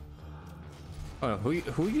 Oh, who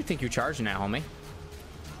you think you're charging at, homie?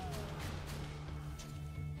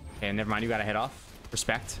 Okay, never mind. You got a hit off.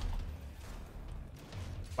 Respect.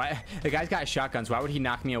 Why? The guy's got shotguns. Why would he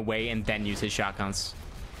knock me away and then use his shotguns?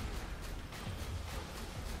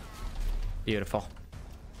 Beautiful.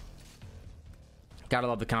 Gotta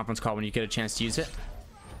love the conference call when you get a chance to use it.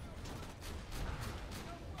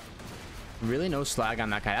 Really no slag on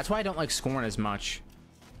that guy. That's why I don't like scoring as much.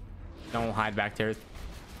 Don't hide back there.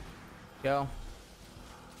 Go.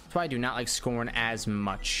 That's why I do not like scoring as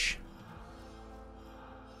much.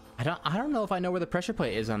 I don't know if I know where the pressure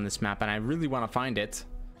plate is on this map, and I really want to find it.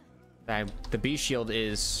 The B shield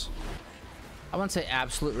is, I wouldn't say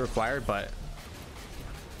absolute required, but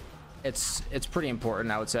it's pretty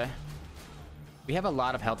important, I would say. We have a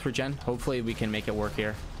lot of health regen. Hopefully we can make it work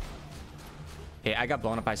here. Okay, I got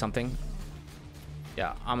blown up by something.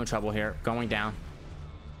 Yeah, I'm in trouble here. Going down.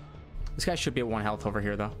 This guy should be at 1 health over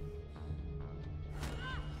here, though.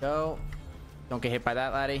 Go. Don't get hit by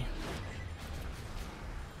that, laddie.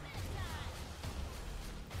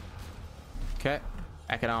 Okay,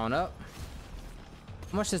 back it on up.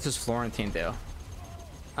 How much does this Florentine do?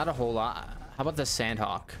 Not a whole lot. How about the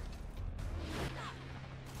Sandhawk?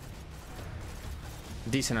 A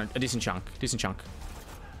decent chunk.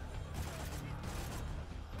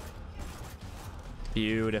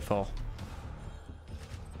 Beautiful.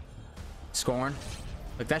 Scorn.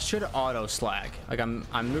 Like that should auto slag. Like I'm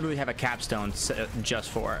literally have a capstone set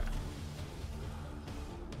just for it.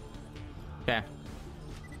 Okay.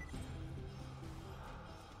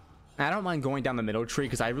 I don't mind going down the middle tree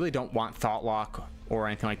because I really don't want thought lock or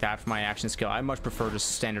anything like that for my action skill. I much prefer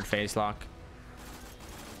just standard phase lock.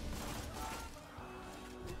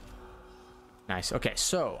 Nice. Okay,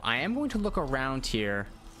 so I am going to look around here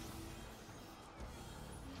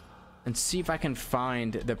and see if I can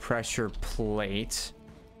find the pressure plate.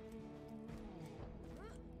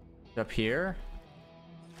 Up here.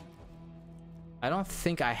 I don't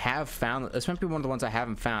think I have found. This might be one of the ones I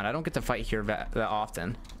haven't found. I don't get to fight here that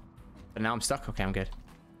often. But now I'm stuck. Okay, I'm good.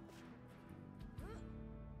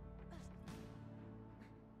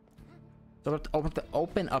 So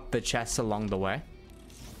open up the chests along the way.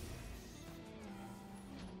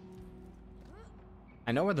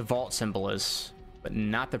 I know where the vault symbol is, but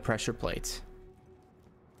not the pressure plate.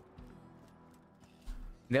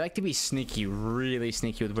 They like to be sneaky, really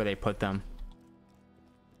sneaky with where they put them.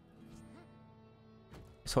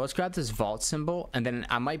 So let's grab this vault symbol, and then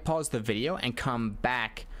I might pause the video and come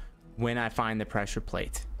back when I find the pressure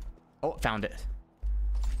plate. Oh, found it.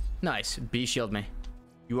 Nice. B shield me.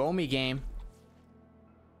 You owe me, game.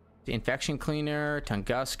 The infection cleaner,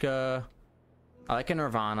 Tunguska. I like a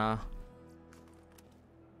Nirvana.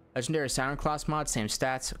 Legendary Siren Class mod, same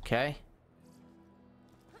stats. Okay.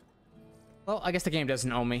 Well, I guess the game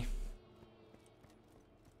doesn't owe me.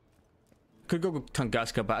 Could go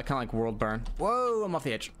Tunguska, but I kind of like World Burn. Whoa, I'm off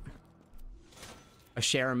the edge. A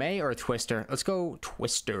Sharamay or a Twister? Let's go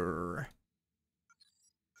Twister.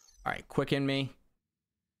 All right, quicken me.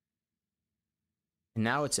 And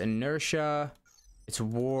now it's Inertia. It's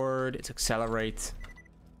Ward. It's Accelerate.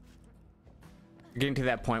 We're getting to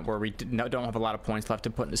that point where we don't have a lot of points left to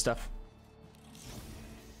put into stuff.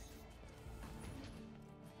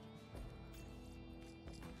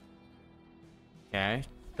 Okay.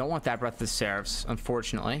 Don't want that Breath of the Seraphs,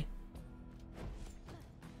 unfortunately.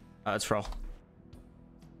 Let's roll.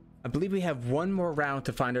 I believe we have one more round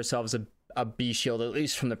to find ourselves a B shield, at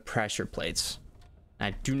least from the pressure plates.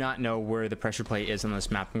 I do not know where the pressure plate is on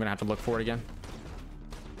this map. I'm gonna have to look for it again.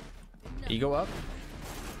 You go up,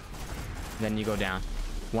 then you go down,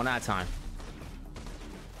 one at a time.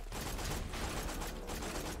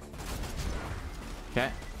 Okay.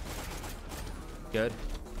 Good.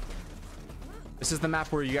 This is the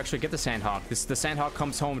map where you actually get the Sandhawk. The Sandhawk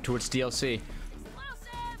comes home to its DLC.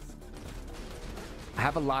 I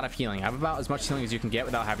have a lot of healing. I have about as much healing as you can get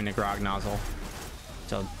without having a grog nozzle.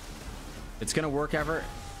 So it's gonna work ever.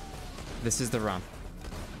 This is the run.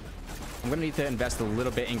 I'm gonna need to invest a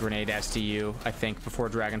little bit in grenade SDU, I think, before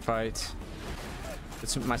Dragon Fight.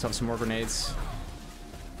 Let's get myself some more grenades.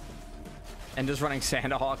 And just running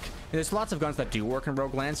Sandhawk. And there's lots of guns that do work in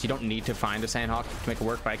Roguelands. You don't need to find a Sandhawk to make it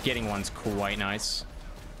work, but getting one's quite nice.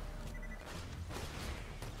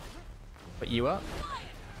 Put you up.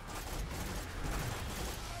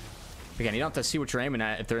 Again, you don't have to see what you're aiming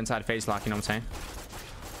at if they're inside phase lock, you know what I'm saying?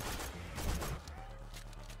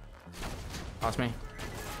 Toss me.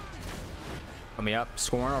 Put me up.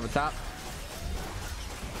 Scoring over the top.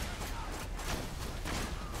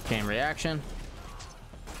 Chain reaction.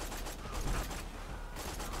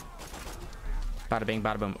 Bada bing,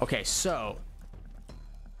 bada boom. Okay, so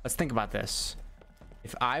let's think about this.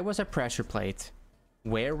 If I was a pressure plate,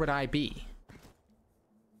 where would I be?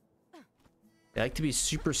 They like to be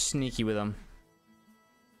super sneaky with them.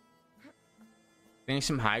 Getting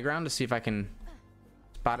some high ground to see if I can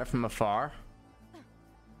spot it from afar.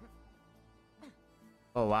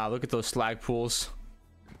 Oh wow, look at those slag pools.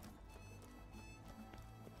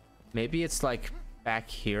 Maybe it's like back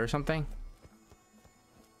here or something.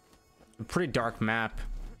 A pretty dark map.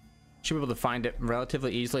 Should be able to find it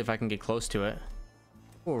relatively easily if I can get close to it.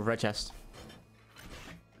 Oh, red chest.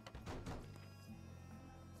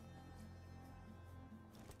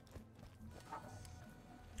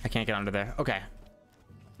 I can't get under there. Okay.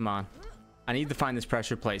 Come on. I need to find this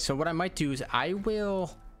pressure plate. So what I might do is I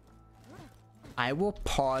will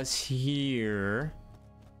pause here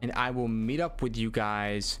and I will meet up with you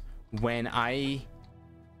guys when I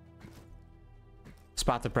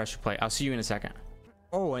spot the pressure plate. I'll see you in a second.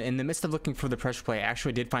 Oh, in the midst of looking for the pressure plate, I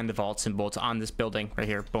actually did find the vault symbol. It's on this building right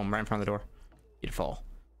here. Boom, right in front of the door. Beautiful.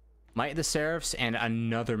 Might of the Seraphs and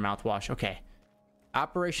another mouthwash. Okay.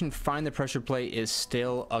 Operation Find the Pressure Plate is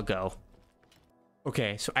still a go.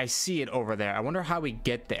 Okay, so I see it over there. I wonder how we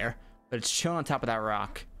get there, but it's chilling on top of that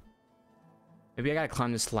rock. Maybe I gotta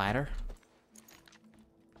climb this ladder.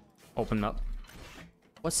 Open up.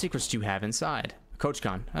 What secrets do you have inside? Coach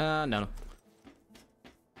gun. No.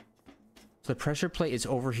 So the pressure plate is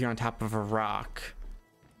over here on top of a rock.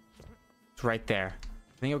 It's right there.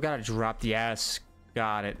 I think I've got to drop the ass.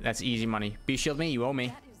 Got it. That's easy money. B shield me. You owe me.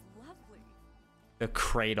 That is lovely. The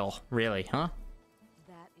cradle. Really, huh?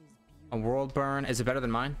 That is A beautiful. world burn. Is it better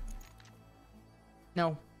than mine?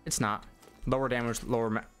 No, it's not. Lower damage,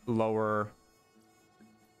 lower.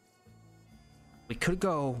 We could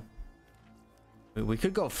go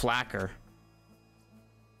flacker.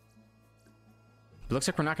 It looks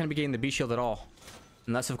like we're not going to be getting the B shield at all.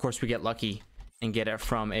 Unless, of course, we get lucky and get it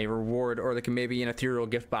from a reward or like maybe an ethereal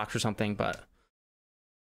gift box or something, but...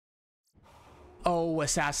 Oh,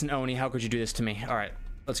 Assassin Oni, how could you do this to me? All right,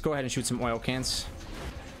 let's go ahead and shoot some oil cans.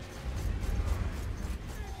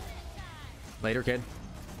 Later, kid.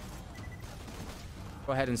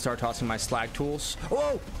 Go ahead and start tossing my slag tools.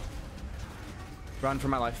 Whoa! Run for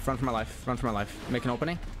my life, run for my life, run for my life. Make an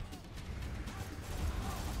opening.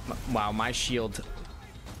 Wow, my shield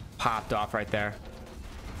popped off right there.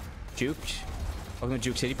 Juked. Welcome to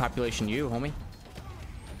Juke City. Population you, homie.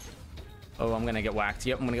 Oh, I'm gonna get whacked.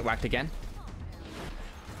 Yep, I'm gonna get whacked again.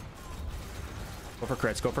 Go for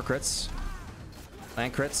crits. Go for crits.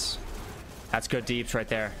 Land crits. That's good deeps right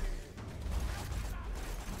there.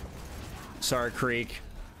 Sorry, Creek.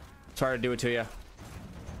 Sorry to do it to you.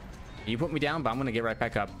 You put me down, but I'm gonna get right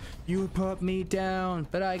back up. You put me down,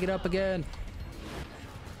 but I get up again.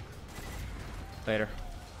 Later.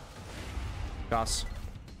 Toss.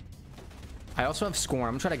 I also have Scorn.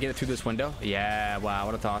 I'm trying to get it through this window. Yeah, wow,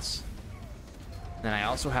 what a toss. And I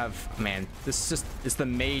also have, man, this is just, it's the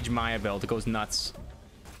Mage Maya build. It goes nuts.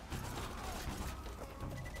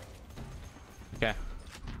 Okay.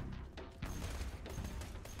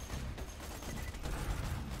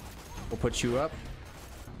 We'll put you up.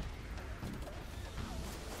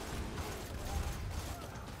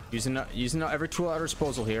 Using every tool at our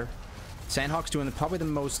disposal here. Sandhawk's doing probably the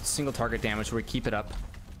most single target damage, so we keep it up.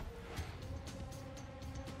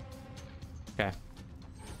 Okay.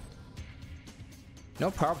 No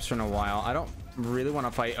power-ups for a while. I don't really want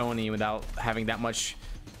to fight Oni without having that much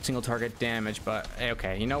single target damage, but hey,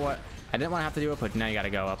 okay. You know what? I didn't want to have to do it, but now you gotta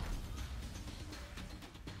go up.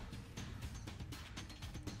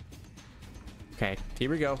 Okay, here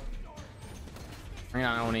we go. Bring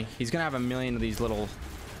on Oni. He's gonna have a million of these little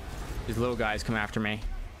guys come after me.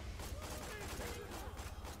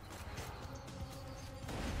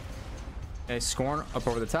 Okay, Scorn up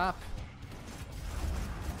over the top.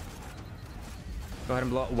 Go ahead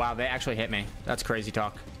and blow. Wow, they actually hit me. That's crazy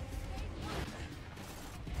talk.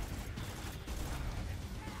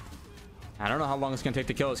 I don't know how long it's gonna take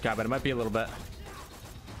to kill this guy, but it might be a little bit.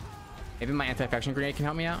 Maybe my anti-infection grenade can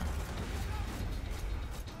help me out.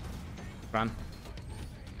 Run.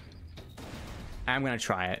 I'm gonna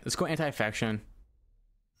try it. Let's go anti-infection.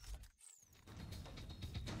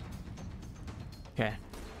 Okay.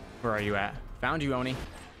 Where are you at? Found you, Oni.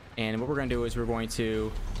 And what we're gonna do is we're going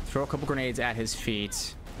to throw a couple grenades at his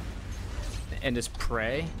feet and just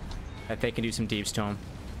pray that they can do some deeps to him.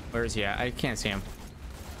 Where is he at? I can't see him.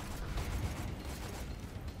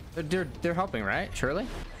 They're helping, right? Surely?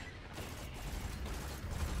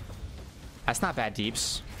 That's not bad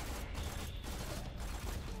deeps.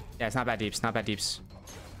 Yeah, it's not bad deeps. Not bad deeps.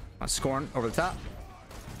 Scorn over the top.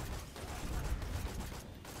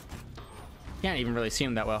 Can't even really see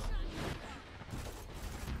him that well.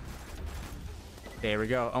 There we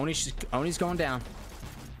go. Oni's going down.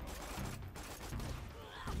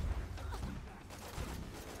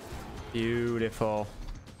 Beautiful.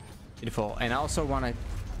 Beautiful. And I also want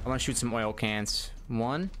to shoot some oil cans.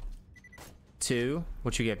 1, 2.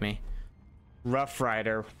 What you give me? Rough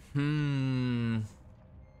Rider. You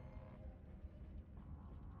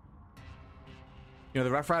know,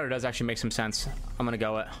 the Rough Rider does actually make some sense. I'm gonna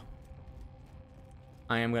go it.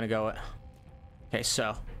 I am gonna go it. Okay,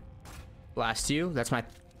 so blast you. That's my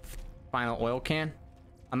final oil can.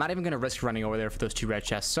 I'm not even gonna risk running over there for those 2 red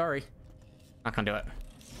chests. Sorry. Not gonna do it.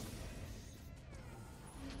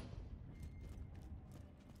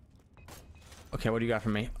 Okay, what do you got for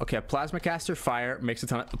me? Okay, a plasma caster fire makes a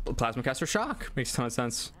ton of plasma caster shock makes a ton of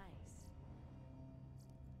sense.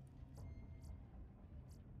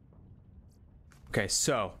 Okay,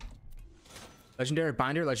 so legendary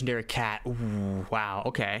binder, legendary cat. Ooh, wow.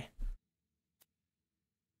 Okay.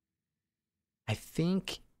 I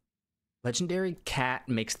think legendary cat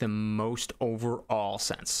makes the most overall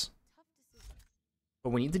sense. But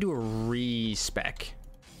we need to do a respec.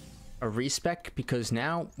 A respec because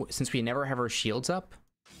now, since we never have our shields up,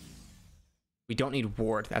 we don't need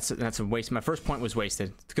ward. That's a waste. My first point was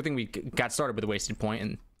wasted. It's a good thing we got started with a wasted point.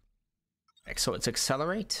 And so it's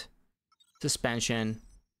accelerate, suspension,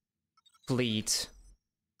 fleet,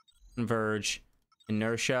 converge,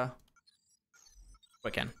 inertia,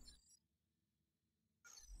 quicken.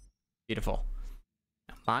 Beautiful.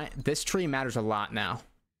 This tree matters a lot now.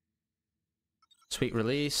 Sweet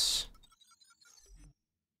release.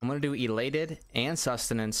 I'm gonna do elated and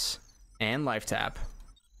sustenance and life tap.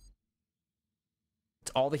 It's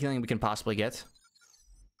all the healing we can possibly get.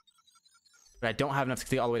 But I don't have enough to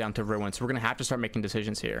get all the way down to ruin, so we're gonna have to start making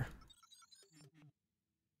decisions here.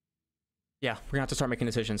 Yeah, we're gonna have to start making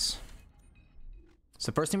decisions.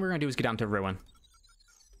 So the first thing we're gonna do is get down to ruin.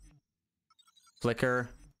 Flicker,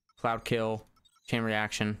 cloud kill, chain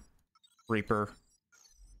reaction, reaper.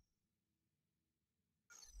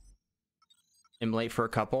 Immolate for a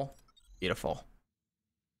couple. Beautiful.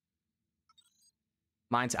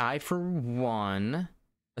 Mind's Eye for 1.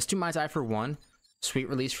 Let's do Mind's Eye for 1. Sweet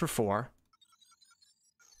Release for 4.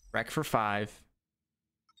 Wreck for 5.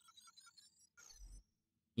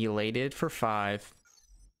 Elated for 5.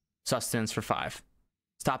 Sustenance for 5.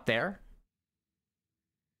 Stop there.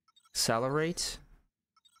 Accelerate.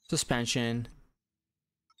 Suspension.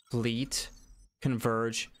 Fleet.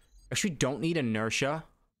 Converge. Actually, don't need inertia.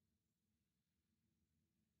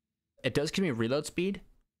 It does give me reload speed.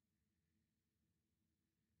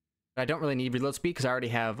 But I don't really need reload speed because I already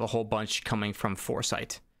have a whole bunch coming from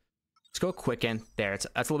Foresight. Let's go Quicken. There, that's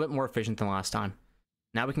a little bit more efficient than last time.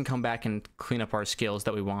 Now we can come back and clean up our skills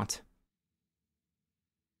that we want.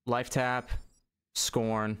 Life Tap.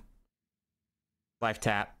 Scorn. Life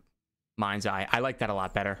Tap. Mind's Eye. I like that a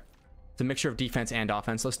lot better. It's a mixture of defense and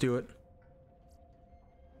offense. Let's do it.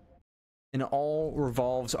 And it all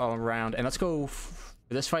revolves all around. And let's go for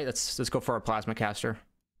this fight. Let's go for our Plasma Caster.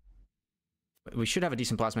 We should have a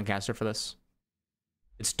decent Plasma Caster for this.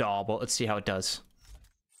 It's dull, but let's see how it does.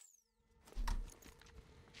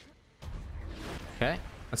 Okay,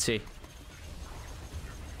 let's see.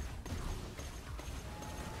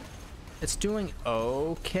 It's doing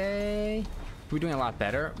okay. We're doing a lot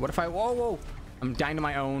better. What if I... Whoa! I'm dying to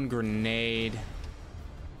my own grenade.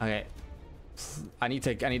 Okay. I need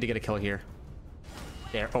to get a kill here.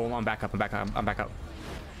 There. Oh, I'm back up. I'm back up.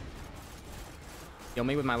 Heal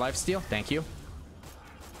me with my life steal. Thank you.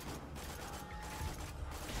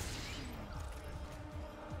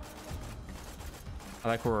 I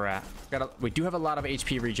like where we're at. We do have a lot of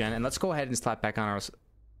HP regen, and let's go ahead and slap back on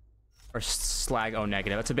our slag O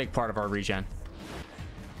negative. That's a big part of our regen.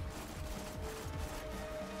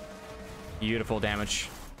 Beautiful damage.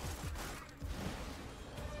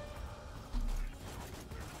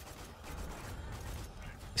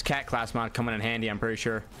 This cat class mod coming in handy, I'm pretty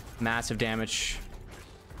sure. Massive damage.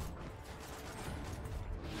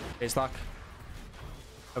 Phase lock.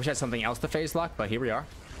 I wish I had something else to phase lock, but here we are.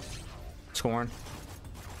 Scorn.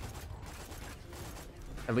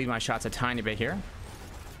 I lead my shots a tiny bit here.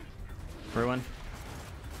 Ruin.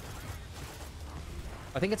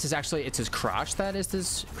 I think it's his crotch that is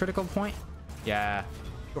this critical point. Yeah,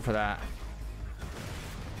 go for that.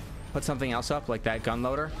 Put something else up like that gun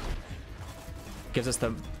loader. Gives us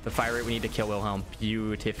the fire rate we need to kill Wilhelm.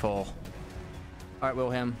 Beautiful. All right,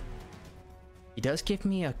 Wilhelm. He does give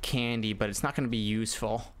me a candy, but it's not going to be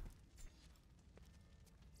useful.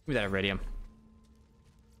 Give me that iridium.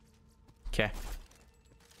 Okay.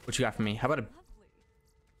 What you got for me? How about a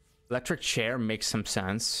electric chair? Makes some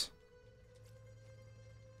sense.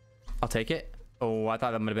 I'll take it. Oh, I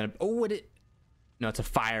thought that might have been oh, no, it's a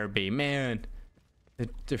fire bee. Man,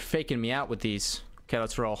 they're faking me out with these. Okay,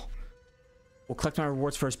 let's roll. We'll collect my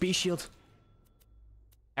rewards for his bee shield.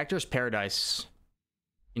 Hector's Paradise.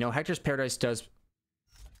 You know, Hector's Paradise does...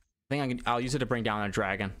 I think I'll use it to bring down a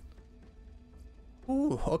dragon.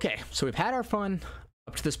 Ooh, okay. So we've had our fun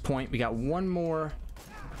up to this point. We got one more...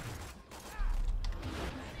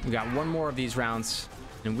 We got one more of these rounds,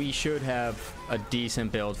 and we should have a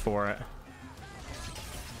decent build for it.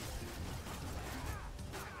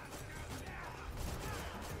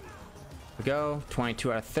 We go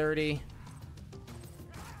 22 out of 30.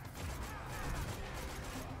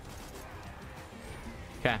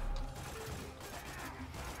 Okay.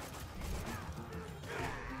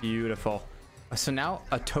 Beautiful. So now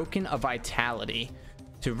a token of vitality.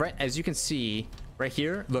 So right, as you can see right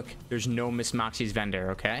here, look, there's no Miss Moxie's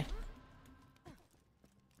vendor, okay?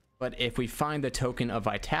 But if we find the token of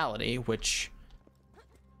vitality, which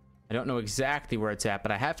I don't know exactly where it's at,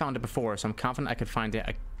 but I have found it before, so I'm confident I could find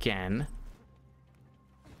it again.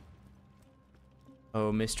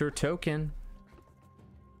 Oh, Mr. Token.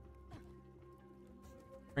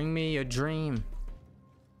 Bring me a dream.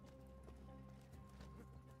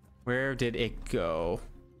 Where did it go?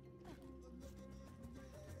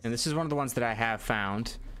 And this is one of the ones that I have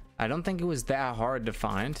found. I don't think it was that hard to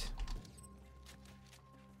find.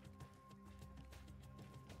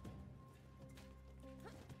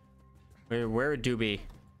 Where it do be? Is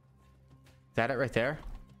that it right there?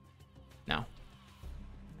 No.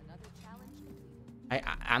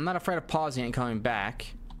 I'm not afraid of pausing and coming back.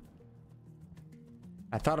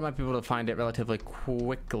 I thought I might be able to find it relatively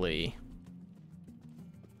quickly.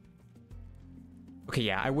 Okay,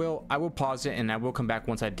 yeah, I will pause it and I will come back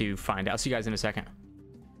once I do find it. I'll see you guys in a second.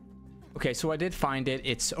 Okay, so I did find it.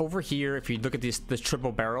 It's over here. If you look at this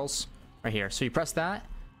triple barrels right here. So you press that,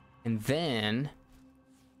 and then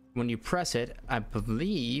when you press it, I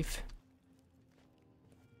believe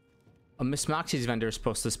a Miss Moxie's vendor is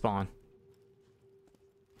supposed to spawn.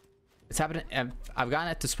 It's happening. I've gotten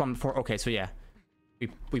it to spawn before. Okay, so yeah,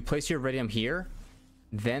 we place your iridium here,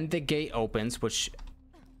 then the gate opens, which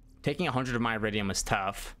taking 100 of my iridium is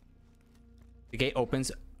tough. The gate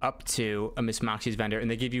opens up to a Miss Moxie's vendor,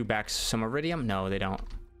 and they give you back some iridium. No, they don't.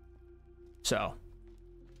 So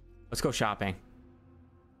let's go shopping.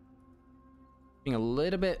 Being a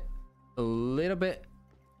little bit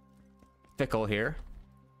fickle here.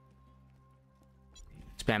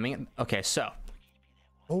 Spamming it. Okay, so.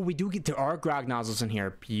 Oh, we do get, there are grog nozzles in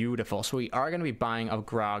here. Beautiful. So we are going to be buying a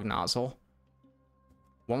grog nozzle.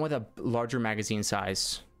 One with a larger magazine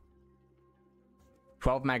size.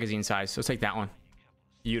 12 magazine size. Let's take that one.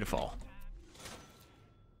 Beautiful.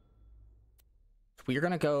 We're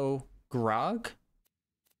going to go grog.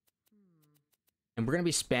 And we're going to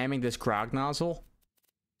be spamming this grog nozzle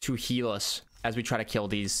to heal us as we try to kill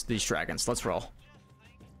these dragons. Let's roll.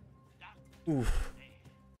 Oof.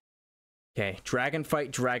 Okay, dragon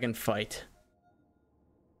fight.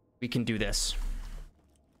 We can do this.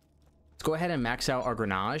 Let's go ahead and max out our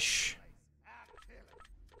Grenache.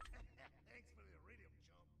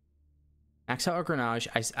 Max out our Grenache.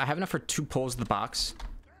 I have enough for 2 pulls of the box.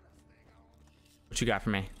 What you got for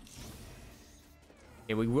me?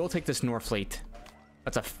 Okay, we will take this Norfleet.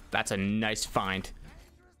 That's a nice find.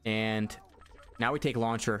 And now we take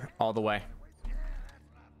Launcher all the way.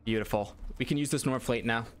 Beautiful. We can use this Norfleet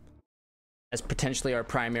now as potentially our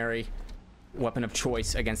primary weapon of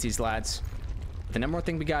choice against these lads. The number one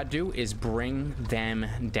thing we gotta do is bring them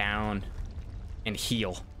down and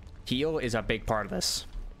heal. Heal is a big part of this.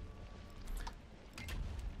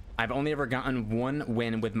 I've only ever gotten 1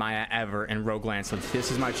 win with Maya ever in Roguelands, so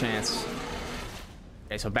this is my chance.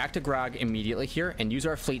 Okay, so back to Grog immediately here and use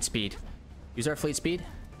our fleet speed. Use our fleet speed.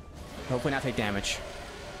 Hopefully not take damage.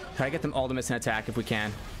 Try to get them all to miss an attack if we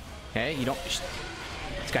can. Okay, you don't...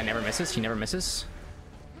 This guy never misses. He never misses.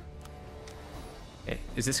 Okay,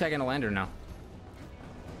 is this guy gonna land or no?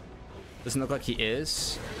 Doesn't look like he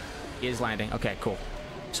is. He is landing. Okay, cool.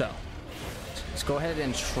 So, let's go ahead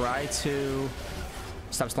and try to...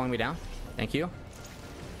 Stop slowing me down. Thank you.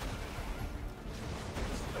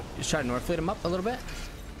 Just try to Norfleet him up a little bit.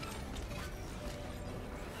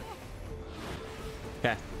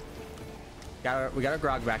 Okay. We got our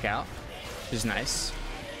Grog back out, which is nice.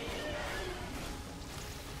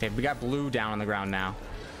 Okay, we got blue down on the ground now.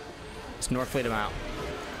 Let's Norfleet him out.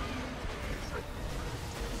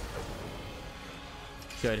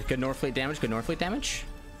 Good. Good Norfleet damage. Good Norfleet damage.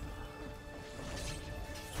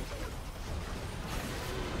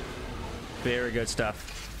 Very good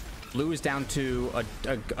stuff. Blue is down to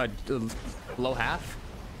a low half.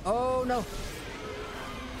 Oh, no.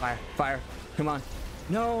 Fire. Fire. Come on.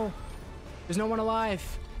 No. There's no one alive.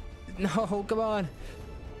 No, come on.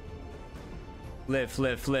 Live,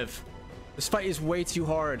 live, live. This fight is way too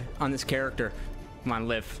hard on this character. Come on,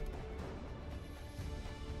 live.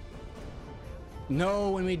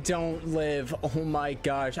 No, and we don't live. Oh my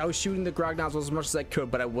gosh. I was shooting the grog nozzles as much as I could,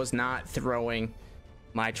 but I was not throwing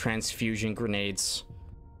my transfusion grenades.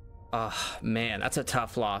 Man, that's a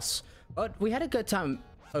tough loss. But we had a good time.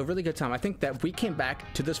 A really good time. I think that if we came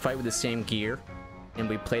back to this fight with the same gear and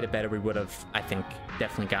we played it better, we would have, I think,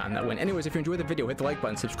 definitely gotten that win. Anyways, if you enjoyed the video, hit the like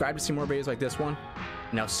button, subscribe to see more videos like this one,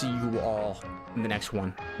 and I'll see you all in the next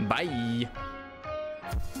one. Bye.